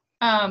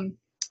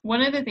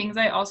 One of the things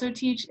I also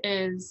teach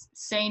is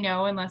say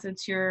no unless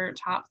it's your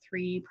top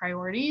 3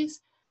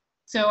 priorities.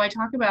 So I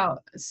talk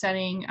about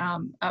setting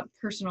up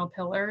personal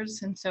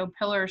pillars. And so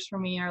pillars for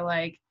me are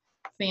like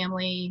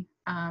family,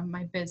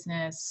 my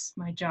business,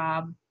 my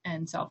job,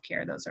 and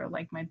self-care. Those are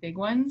like my big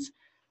ones.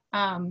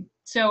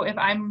 So if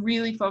I'm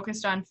really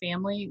focused on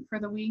family for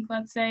the week,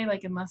 let's say,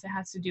 like unless it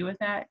has to do with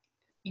that,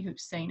 you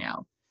say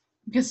no.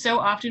 Because so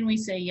often we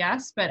say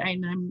yes, but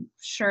I'm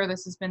sure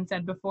this has been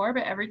said before,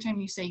 but every time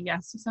you say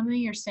yes to something,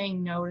 you're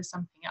saying no to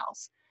something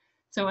else.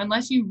 So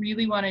unless you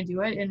really want to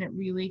do it and it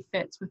really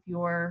fits with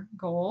your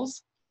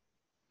goals,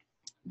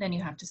 then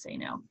you have to say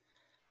no,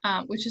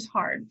 which is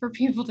hard for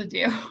people to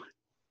do.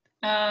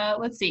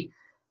 Let's see.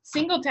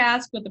 Single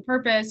task with a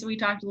purpose. We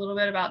talked a little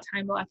bit about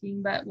time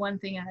blocking, but one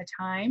thing at a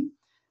time.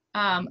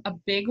 A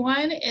big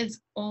one is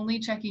only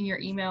checking your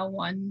email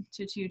 1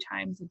 to 2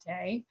 times a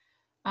day.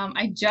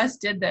 I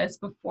just did this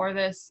before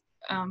this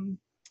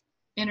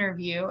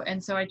interview.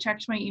 And so I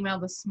checked my email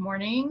this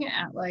morning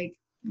at like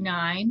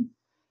 9.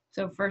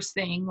 So first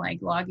thing, like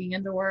logging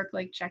into work,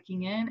 like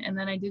checking in, and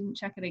then I didn't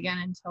check it again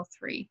until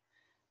 3.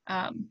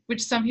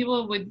 Which some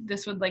people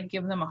this would like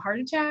give them a heart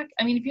attack.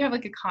 I mean, if you have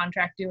like a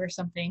contract due or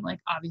something, like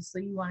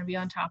obviously you want to be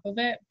on top of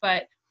it,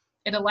 but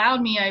it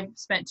allowed me, I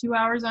spent 2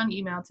 hours on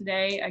email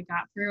today. I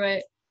got through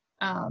it.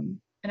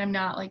 And I'm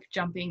not like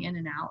jumping in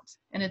and out,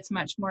 and it's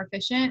much more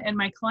efficient. And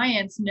my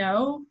clients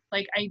know,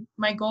 like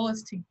my goal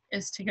is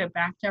to get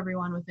back to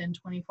everyone within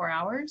 24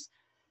 hours.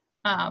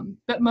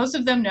 But most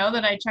of them know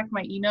that I check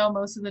my email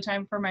most of the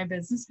time for my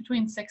business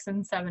between 6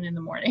 and 7 in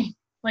the morning.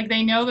 Like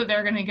they know that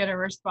they're going to get a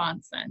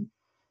response then.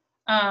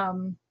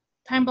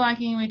 Time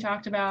blocking we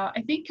talked about.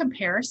 I think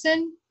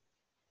comparison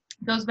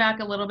goes back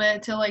a little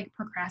bit to like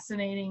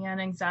procrastinating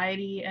and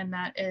anxiety, and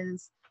that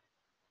is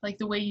like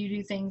the way you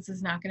do things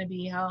is not going to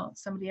be how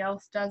somebody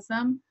else does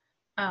them.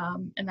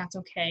 And that's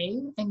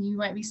okay. And you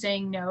might be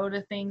saying no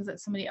to things that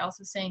somebody else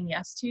is saying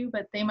yes to,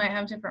 but they might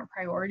have different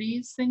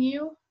priorities than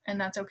you,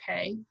 and that's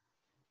okay.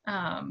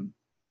 And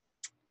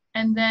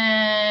And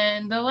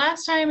then the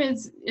last time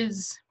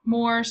is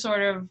more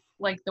sort of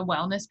like the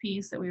wellness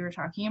piece that we were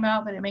talking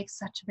about, but it makes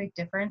such a big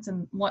difference.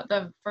 And what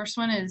the first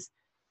one is,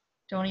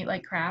 don't eat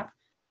like crap.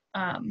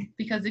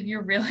 Because if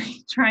you're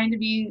really trying to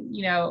be,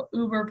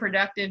 uber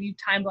productive, you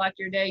time blocked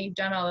your day, you've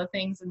done all the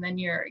things, and then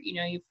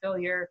you fill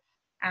your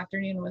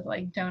afternoon with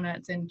like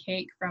donuts and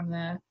cake from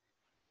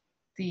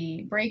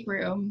the break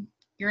room,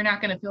 you're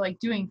not going to feel like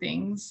doing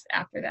things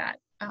after that.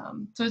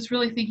 So it's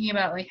really thinking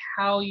about like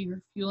how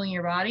you're fueling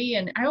your body.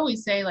 And I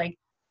always say like,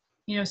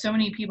 so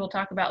many people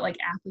talk about like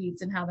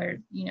athletes and how they're,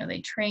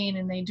 they train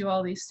and they do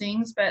all these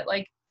things, but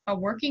like a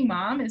working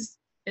mom is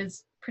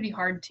pretty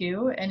hard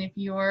too. And if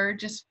you're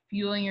just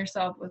fueling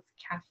yourself with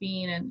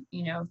caffeine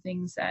and,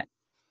 things that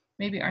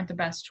maybe aren't the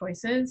best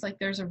choices, like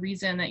there's a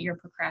reason that you're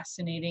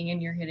procrastinating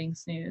and you're hitting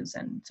snooze.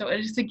 And so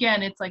it's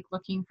like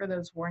looking for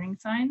those warning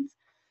signs.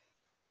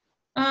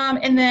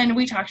 And then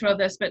we talked about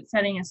this, but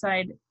setting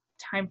aside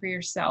time for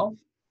yourself.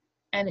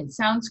 And it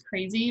sounds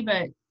crazy,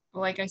 but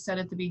like I said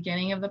at the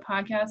beginning of the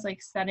podcast,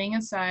 like setting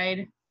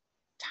aside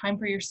time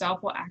for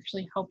yourself will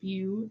actually help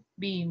you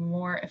be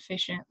more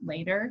efficient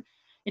later.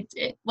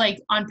 It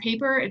like on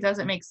paper, it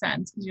doesn't make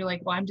sense because you're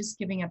like, well, I'm just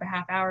giving up a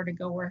half hour to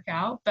go work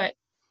out. But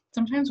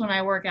sometimes when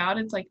I work out,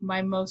 it's like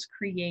my most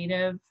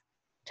creative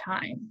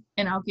time.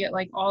 And I'll get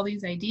like all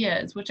these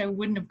ideas, which I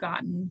wouldn't have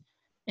gotten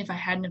if I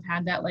hadn't have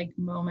had that like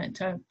moment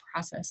to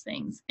process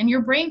things. And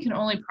your brain can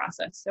only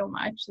process so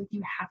much. Like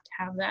you have to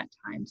have that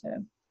time to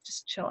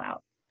just chill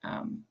out.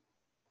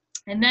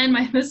 And then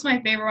this is my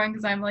favorite one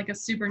because I'm like a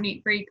super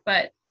neat freak,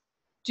 but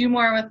do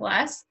more with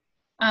less.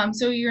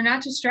 So you're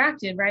not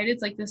distracted, right?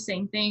 It's like the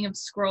same thing of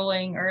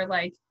scrolling or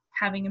like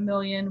having a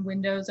million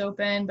windows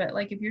open. But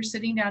like if you're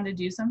sitting down to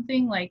do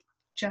something, like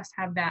just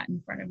have that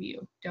in front of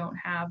you. Don't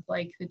have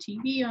like the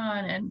TV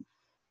on and,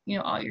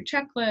 all your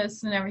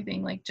checklists and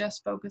everything. Like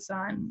just focus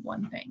on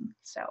one thing.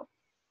 So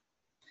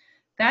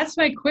that's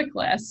my quick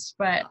list.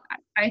 But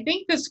I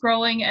think the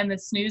scrolling and the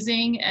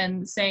snoozing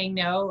and saying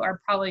no are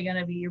probably going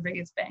to be your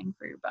biggest bang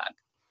for your buck.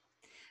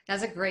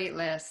 That's a great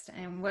list.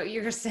 And what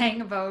you were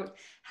saying about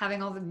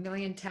having all the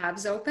million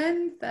tabs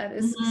open, that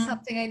is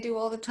something I do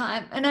all the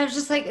time. And I was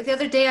just like, the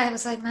other day I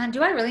was like, man,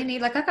 do I really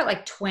need, like, I've got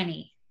like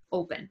 20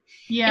 open.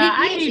 Yeah,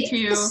 I do it's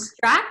too.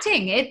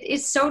 distracting. It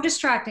is so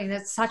distracting.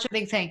 That's such a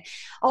big thing.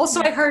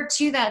 Also, I've heard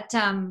too that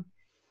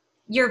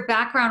your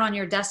background on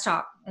your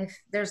desktop, if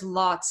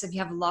you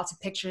have lots of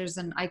pictures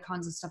and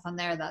icons and stuff on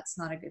there, that's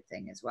not a good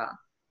thing as well.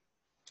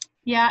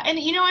 Yeah. And,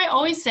 I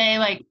always say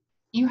like,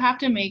 you have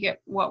to make it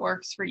what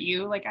works for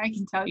you. Like I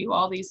can tell you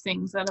all these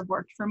things that have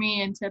worked for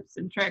me and tips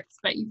and tricks,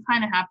 but you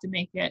kind of have to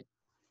make it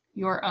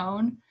your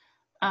own.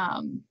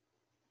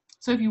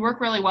 So if you work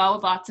really well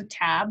with lots of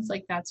tabs,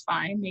 like that's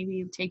fine.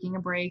 Maybe taking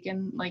a break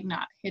and like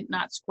not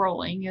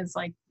scrolling is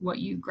like what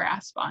you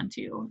grasp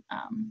onto.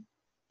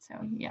 So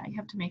yeah, you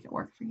have to make it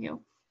work for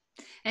you.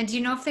 And do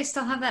you know if they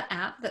still have that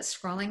app, that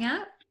scrolling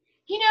app?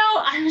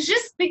 I was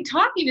just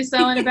talking to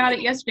someone about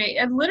it yesterday,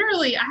 and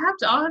literally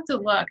I'll have to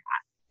look.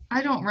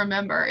 I don't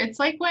remember. It's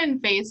like when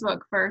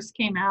Facebook first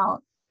came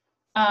out.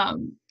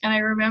 And I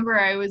remember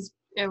I was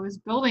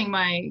building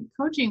my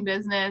coaching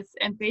business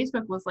and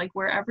Facebook was like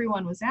where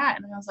everyone was at.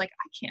 And I was like,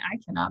 I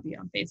cannot be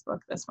on Facebook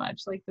this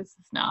much. Like, this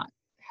is not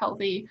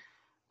healthy.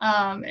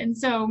 And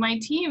so my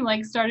team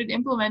like started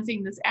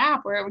implementing this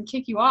app where it would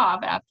kick you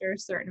off after a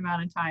certain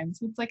amount of time.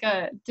 So it's like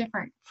a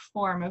different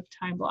form of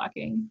time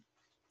blocking.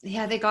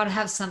 Yeah, they got to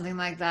have something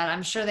like that.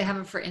 I'm sure they have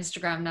it for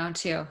Instagram now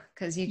too,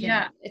 because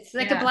it's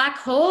like a black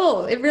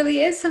hole. It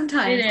really is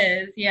sometimes. It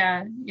is.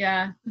 Yeah.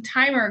 Yeah. The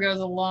timer goes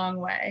a long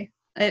way.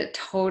 It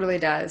totally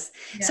does.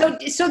 Yeah.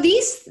 So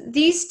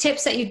these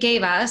tips that you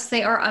gave us,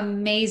 they are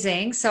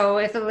amazing. So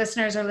if the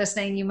listeners are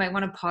listening, you might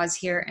want to pause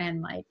here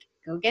and like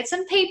go get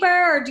some paper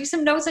or do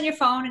some notes on your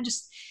phone and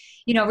just,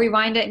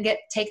 rewind it and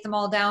take them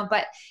all down.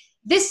 But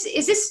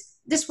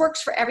this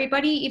works for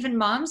everybody, even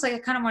moms. Like I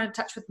kind of want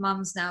to touch with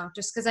moms now,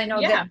 just because I know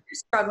that they're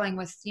struggling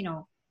with,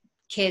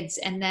 kids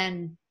and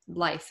then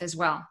life as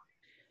well.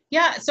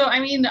 Yeah. So, I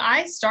mean,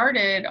 I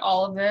started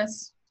all of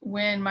this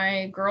when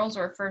my girls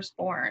were first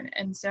born.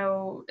 And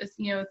so,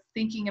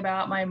 thinking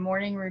about my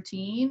morning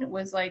routine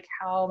was like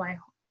how my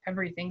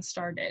everything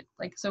started.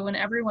 Like, so when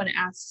everyone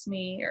asks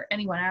me or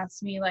anyone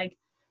asks me like,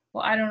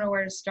 well, I don't know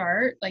where to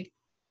start, like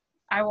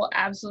I will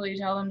absolutely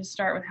tell them to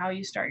start with how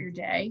you start your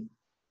day.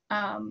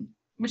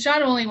 Which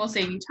not only will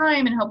save you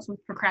time and helps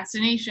with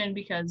procrastination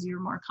because you're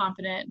more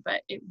confident,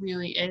 but it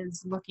really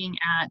is looking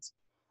at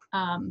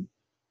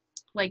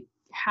like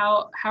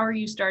how are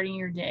you starting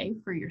your day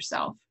for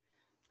yourself?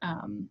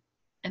 And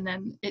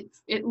then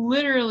it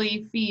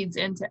literally feeds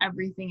into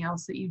everything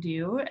else that you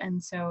do.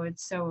 And so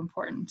it's so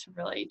important to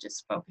really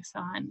just focus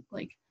on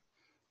like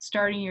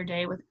starting your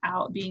day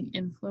without being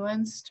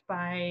influenced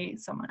by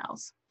someone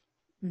else.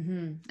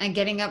 Mm-hmm. And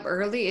getting up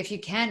early if you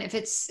can, if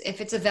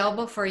it's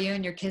available for you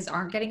and your kids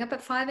aren't getting up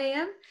at 5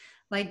 a.m.,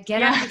 Like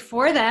get up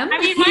before them. I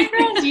mean, my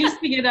girls used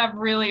to get up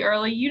really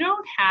early. You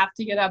don't have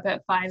to get up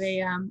at 5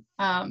 a.m.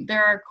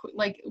 There are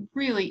like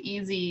really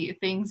easy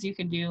things you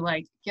can do,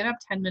 like get up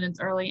 10 minutes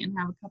early and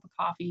have a cup of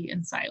coffee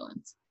in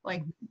silence.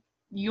 Like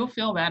you'll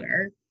feel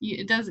better.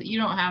 You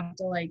don't have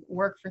to like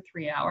work for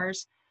 3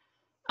 hours.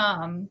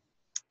 And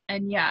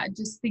yeah,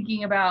 just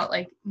thinking about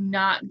like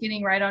not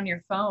getting right on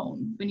your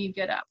phone when you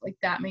get up, like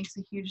that makes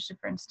a huge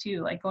difference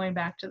too. Like going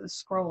back to the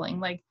scrolling,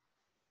 like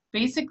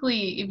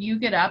basically if you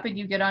get up and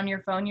you get on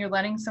your phone, you're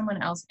letting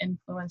someone else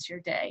influence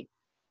your day.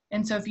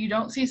 And so if you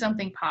don't see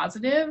something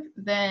positive,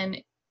 then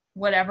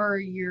whatever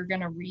you're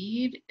going to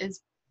read is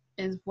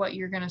what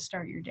you're going to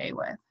start your day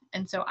with.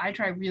 And so I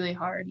try really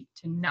hard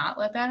to not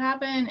let that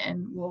happen,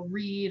 and will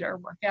read or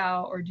work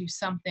out or do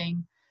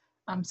something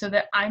so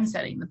that I'm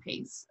setting the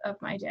pace of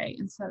my day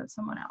instead of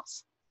someone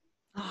else.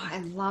 Oh, I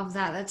love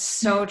that. That's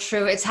so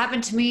true. It's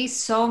happened to me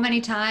so many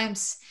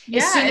times.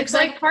 Yeah, it's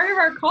like part of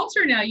our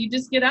culture now. You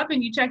just get up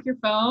and you check your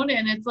phone,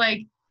 and it's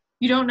like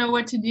you don't know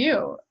what to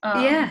do.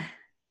 Yeah.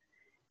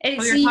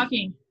 While you're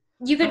talking.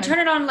 You can turn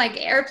it on like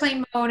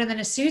airplane mode, and then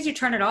as soon as you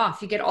turn it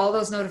off, you get all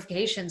those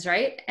notifications,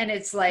 right? And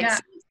it's like,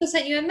 someone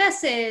sent you a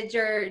message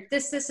or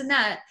this, and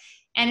that.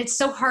 And it's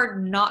so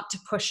hard not to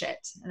push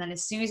it. And then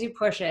as soon as you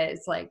push it,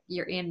 it's like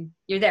you're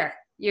there.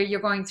 You're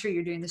going through,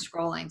 you're doing the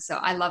scrolling. So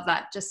I love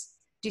that. Just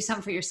do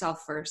something for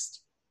yourself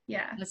first.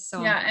 Yeah. That's so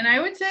important. And I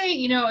would say,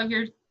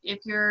 if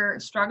you're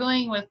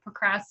struggling with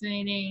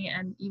procrastinating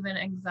and even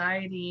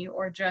anxiety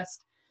or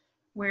just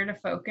where to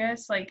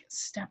focus, like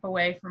step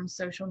away from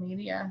social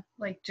media,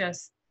 like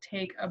just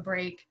take a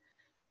break.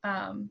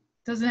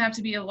 Doesn't have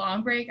to be a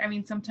long break. I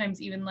mean,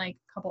 sometimes even like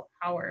a couple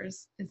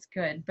hours is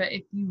good. But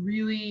if you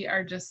really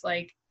are just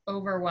like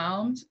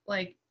overwhelmed,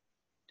 like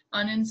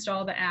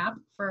uninstall the app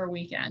for a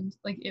weekend.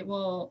 Like it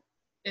will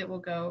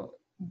go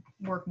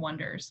work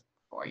wonders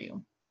for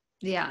you.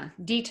 Yeah.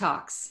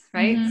 Detox,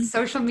 right? Mm-hmm.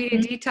 Social media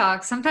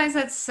detox. Sometimes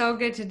that's so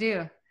good to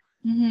do.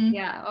 Mm-hmm.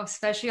 Yeah.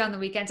 Especially on the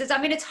weekends.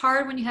 It's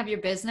hard when you have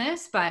your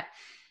business, but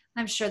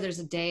I'm sure there's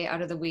a day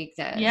out of the week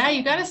that. Yeah.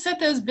 You got to set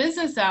those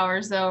business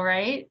hours though,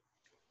 right?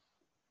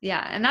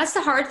 Yeah. And that's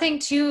the hard thing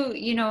too,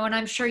 and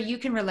I'm sure you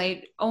can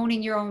relate,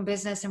 owning your own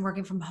business and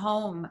working from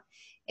home.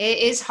 It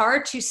is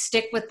hard to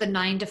stick with the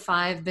 9 to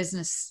 5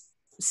 business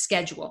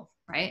schedule,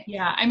 right?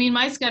 Yeah. I mean,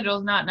 my schedule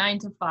is not 9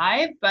 to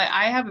 5, but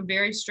I have a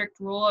very strict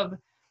rule of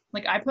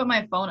like, I put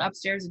my phone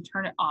upstairs and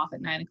turn it off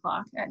at 9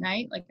 o'clock at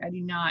night. Like I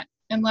do not,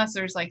 unless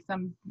there's like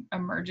some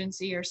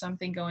emergency or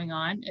something going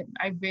on.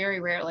 I very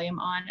rarely am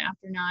on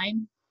after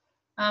 9.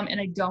 And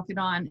I don't get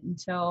on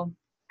until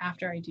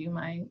after I do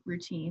my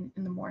routine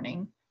in the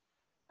morning.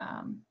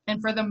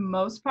 And for the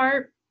most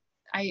part,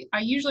 I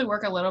usually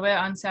work a little bit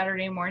on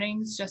Saturday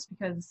mornings just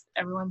because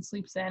everyone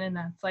sleeps in and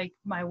that's like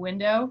my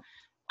window.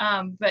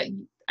 But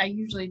I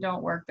usually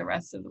don't work the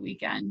rest of the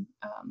weekend,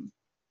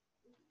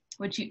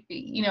 which, if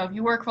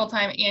you work full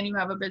time and you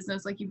have a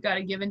business, like you've got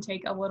to give and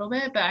take a little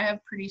bit, but I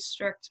have pretty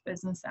strict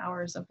business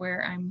hours of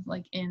where I'm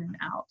like in and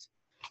out.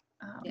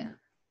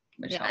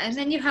 Which helps. And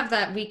then you have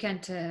that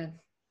weekend to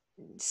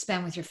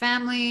spend with your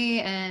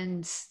family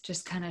and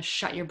just kind of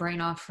shut your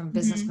brain off from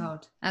business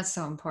mode. That's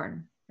so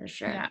important for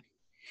sure. Yeah.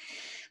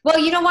 Well,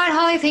 you know what,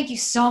 Holly, thank you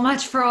so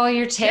much for all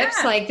your tips.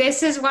 Yeah. Like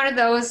this is one of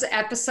those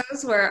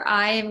episodes where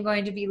I am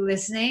going to be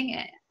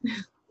listening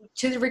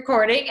to the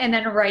recording and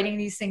then writing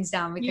these things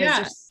down because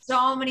there's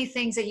so many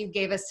things that you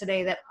gave us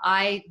today that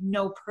I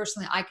know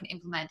personally I can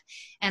implement,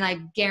 and I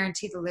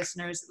guarantee the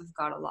listeners have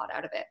got a lot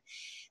out of it.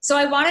 So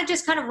I want to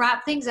just kind of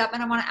wrap things up,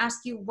 and I want to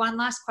ask you one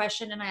last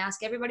question, and I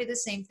ask everybody the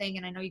same thing,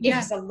 and I know you gave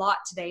us a lot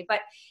today,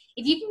 but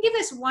if you can give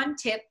us one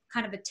tip,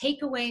 kind of a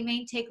takeaway,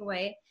 main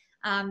takeaway,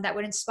 that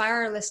would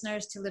inspire our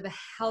listeners to live a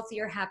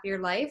healthier, happier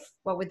life,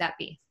 what would that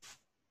be?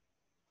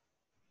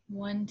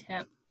 One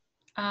tip.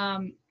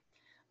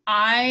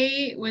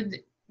 I would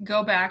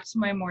go back to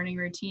my morning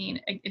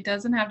routine. It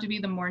doesn't have to be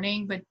the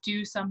morning, but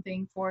do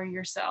something for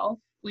yourself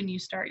when you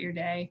start your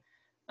day.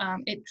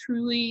 It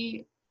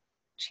truly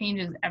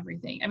changes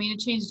everything. I mean, it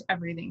changed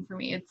everything for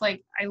me. It's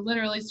like I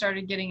literally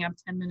started getting up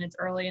 10 minutes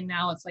early, and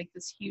now it's like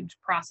this huge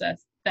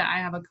process that I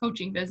have a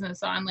coaching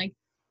business on. Like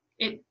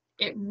it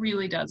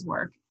really does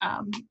work.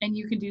 And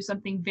you can do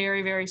something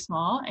very, very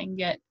small and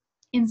get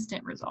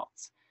instant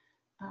results,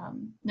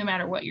 no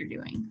matter what you're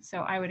doing.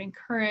 So I would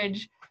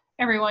encourage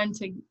everyone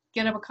to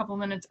get up a couple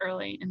minutes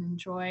early and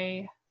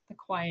enjoy the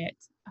quiet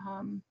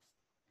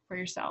for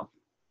yourself.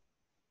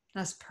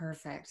 That's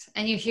perfect.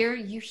 And you hear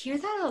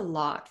that a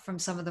lot from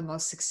some of the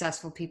most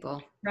successful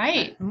people.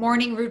 Right.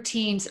 Morning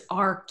routines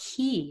are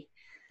key.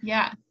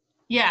 Yeah.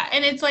 Yeah.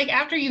 And it's like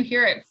after you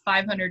hear it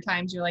 500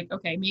 times, you're like,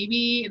 okay,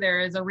 maybe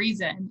there is a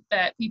reason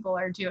that people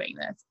are doing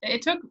this.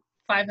 It took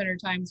 500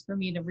 times for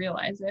me to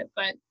realize it,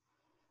 but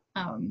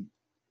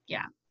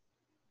yeah.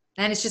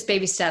 And it's just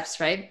baby steps,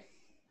 right?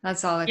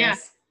 That's all it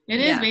is. It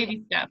is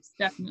baby steps,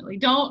 definitely.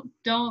 Don't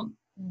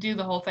do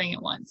the whole thing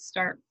at once.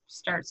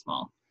 Start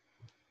small.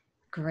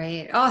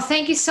 Great. Oh,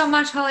 thank you so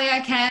much, Holly.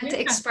 I can't Yeah.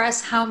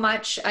 express how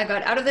much I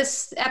got out of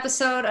this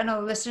episode. I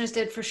know the listeners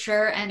did for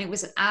sure. And it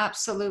was an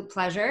absolute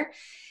pleasure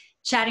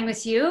chatting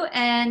with you.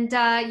 And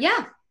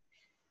yeah,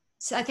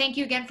 so I thank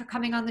you again for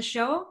coming on the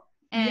show.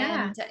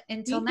 And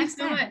until Thank next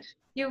you so time, much.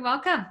 you're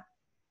welcome.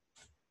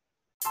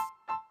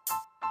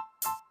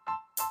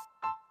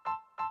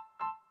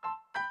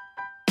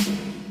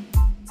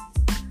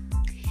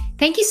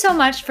 Thank you so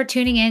much for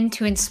tuning in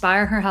to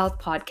Inspire Her Health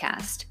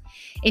podcast.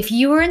 If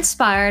you were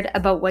inspired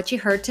about what you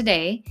heard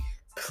today,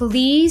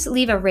 please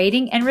leave a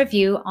rating and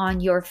review on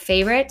your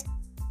favorite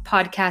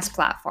podcast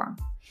platform.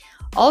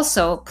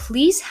 Also,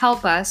 please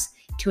help us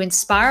to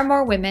inspire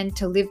more women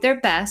to live their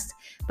best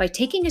by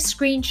taking a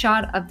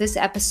screenshot of this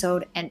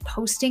episode and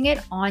posting it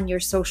on your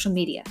social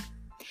media.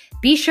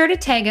 Be sure to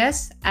tag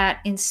us at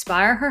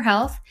Inspire Her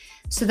Health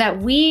so that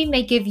we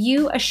may give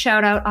you a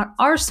shout out on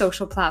our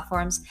social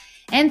platforms,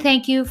 and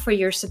thank you for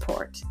your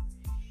support.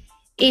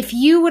 If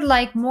you would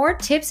like more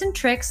tips and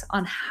tricks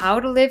on how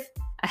to live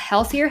a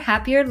healthier,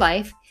 happier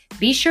life,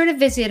 be sure to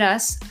visit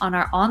us on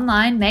our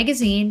online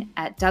magazine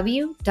at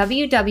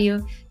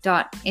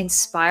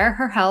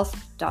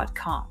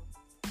www.inspireherhealth.com.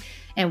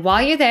 And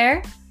while you're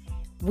there,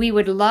 we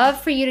would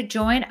love for you to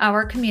join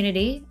our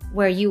community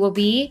where you will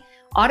be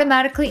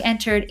automatically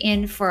entered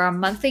in for our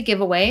monthly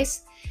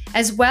giveaways,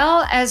 as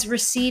well as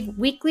receive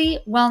weekly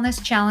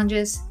wellness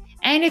challenges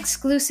and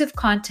exclusive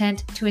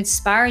content to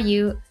inspire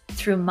you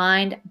through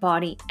mind,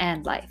 body,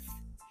 and life.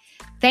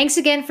 Thanks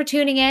again for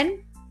tuning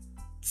in.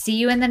 See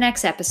you in the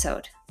next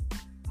episode.